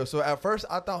free yeah. Pollo. So at first,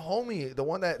 I thought homie, the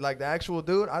one that, like, the actual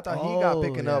dude, I thought he got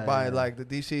picking up by, like, the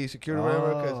DC security or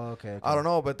whatever. Cause okay. I don't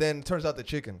know, but then it turns out the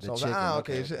chicken. The So I was chicken, like,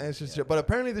 okay. okay, It's just, yeah. but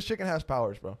apparently this chicken has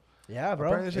powers, bro. Yeah, bro.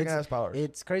 Apparently this chicken has powers.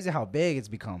 It's crazy how big it's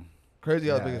become. Crazy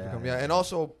how Yeah, big it's yeah, become. yeah, Yeah. And yeah.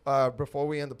 also, before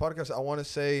we end the podcast, I want to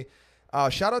say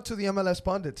shout out to the MLS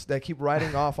pundits that keep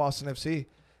writing off Austin FC.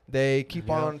 They keep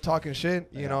Yeah. on talking shit,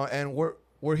 you Yeah. know, and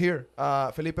we're here.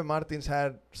 Felipe Martins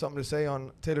had something to say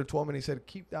on Taylor Twelman. He said,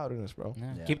 keep doubting us, bro.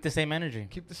 Yeah. Yeah. Keep the same energy.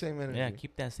 Keep the same energy. Yeah,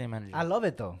 keep that same energy. I love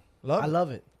it though. love I it. love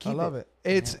it. I love it.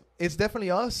 It's definitely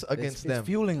us against them. It's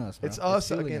fueling us. Bro. It's us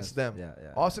fueling against us. them. Yeah,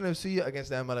 yeah. Austin FC against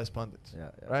the MLS pundits. Yeah,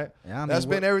 yeah. Right? Yeah, I mean, That's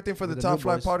been we're- everything for the we're Top new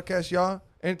Flight boys. podcast, y'all.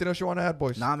 Anything else you want to add,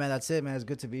 boys? Nah, man, that's it, man. It's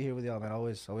good to be here with y'all, man.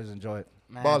 Always enjoy it.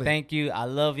 Man, Bali. thank you. I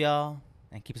love y'all.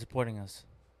 And keep supporting us.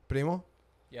 Primo?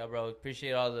 Yeah, bro.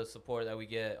 Appreciate all the support that we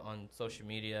get on social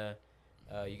media.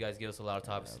 You guys give us a lot of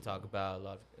topics to talk about. A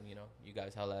lot of, you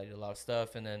guys highlighted a lot of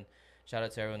stuff. And then shout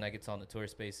out to everyone that gets on the tour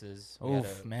spaces. We had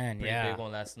Oof, a man. pretty Yeah. big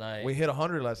one last night. We hit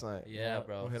 100 last night. Yeah,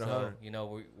 bro. We hit So,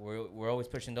 100. we're always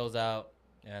pushing those out.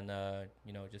 And,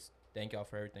 just thank y'all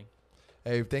for everything.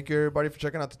 Hey, thank you everybody for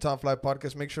checking out the Top Flight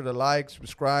podcast. Make sure to like,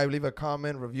 subscribe, leave a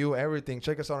comment, review, everything.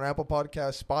 Check us out on Apple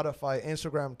Podcasts, Spotify,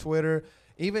 Instagram, Twitter,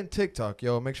 even TikTok.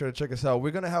 Yo, make sure to check us out. We're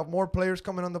going to have more players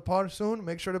coming on the pod soon.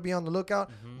 Make sure to be on the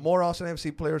lookout. More Austin FC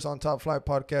players on Top Flight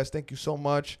podcast. Thank you so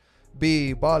much.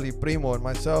 B, Bali, Primo, and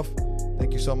myself.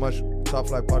 Thank you so much. Top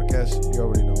Flight podcast. You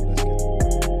already know. Let's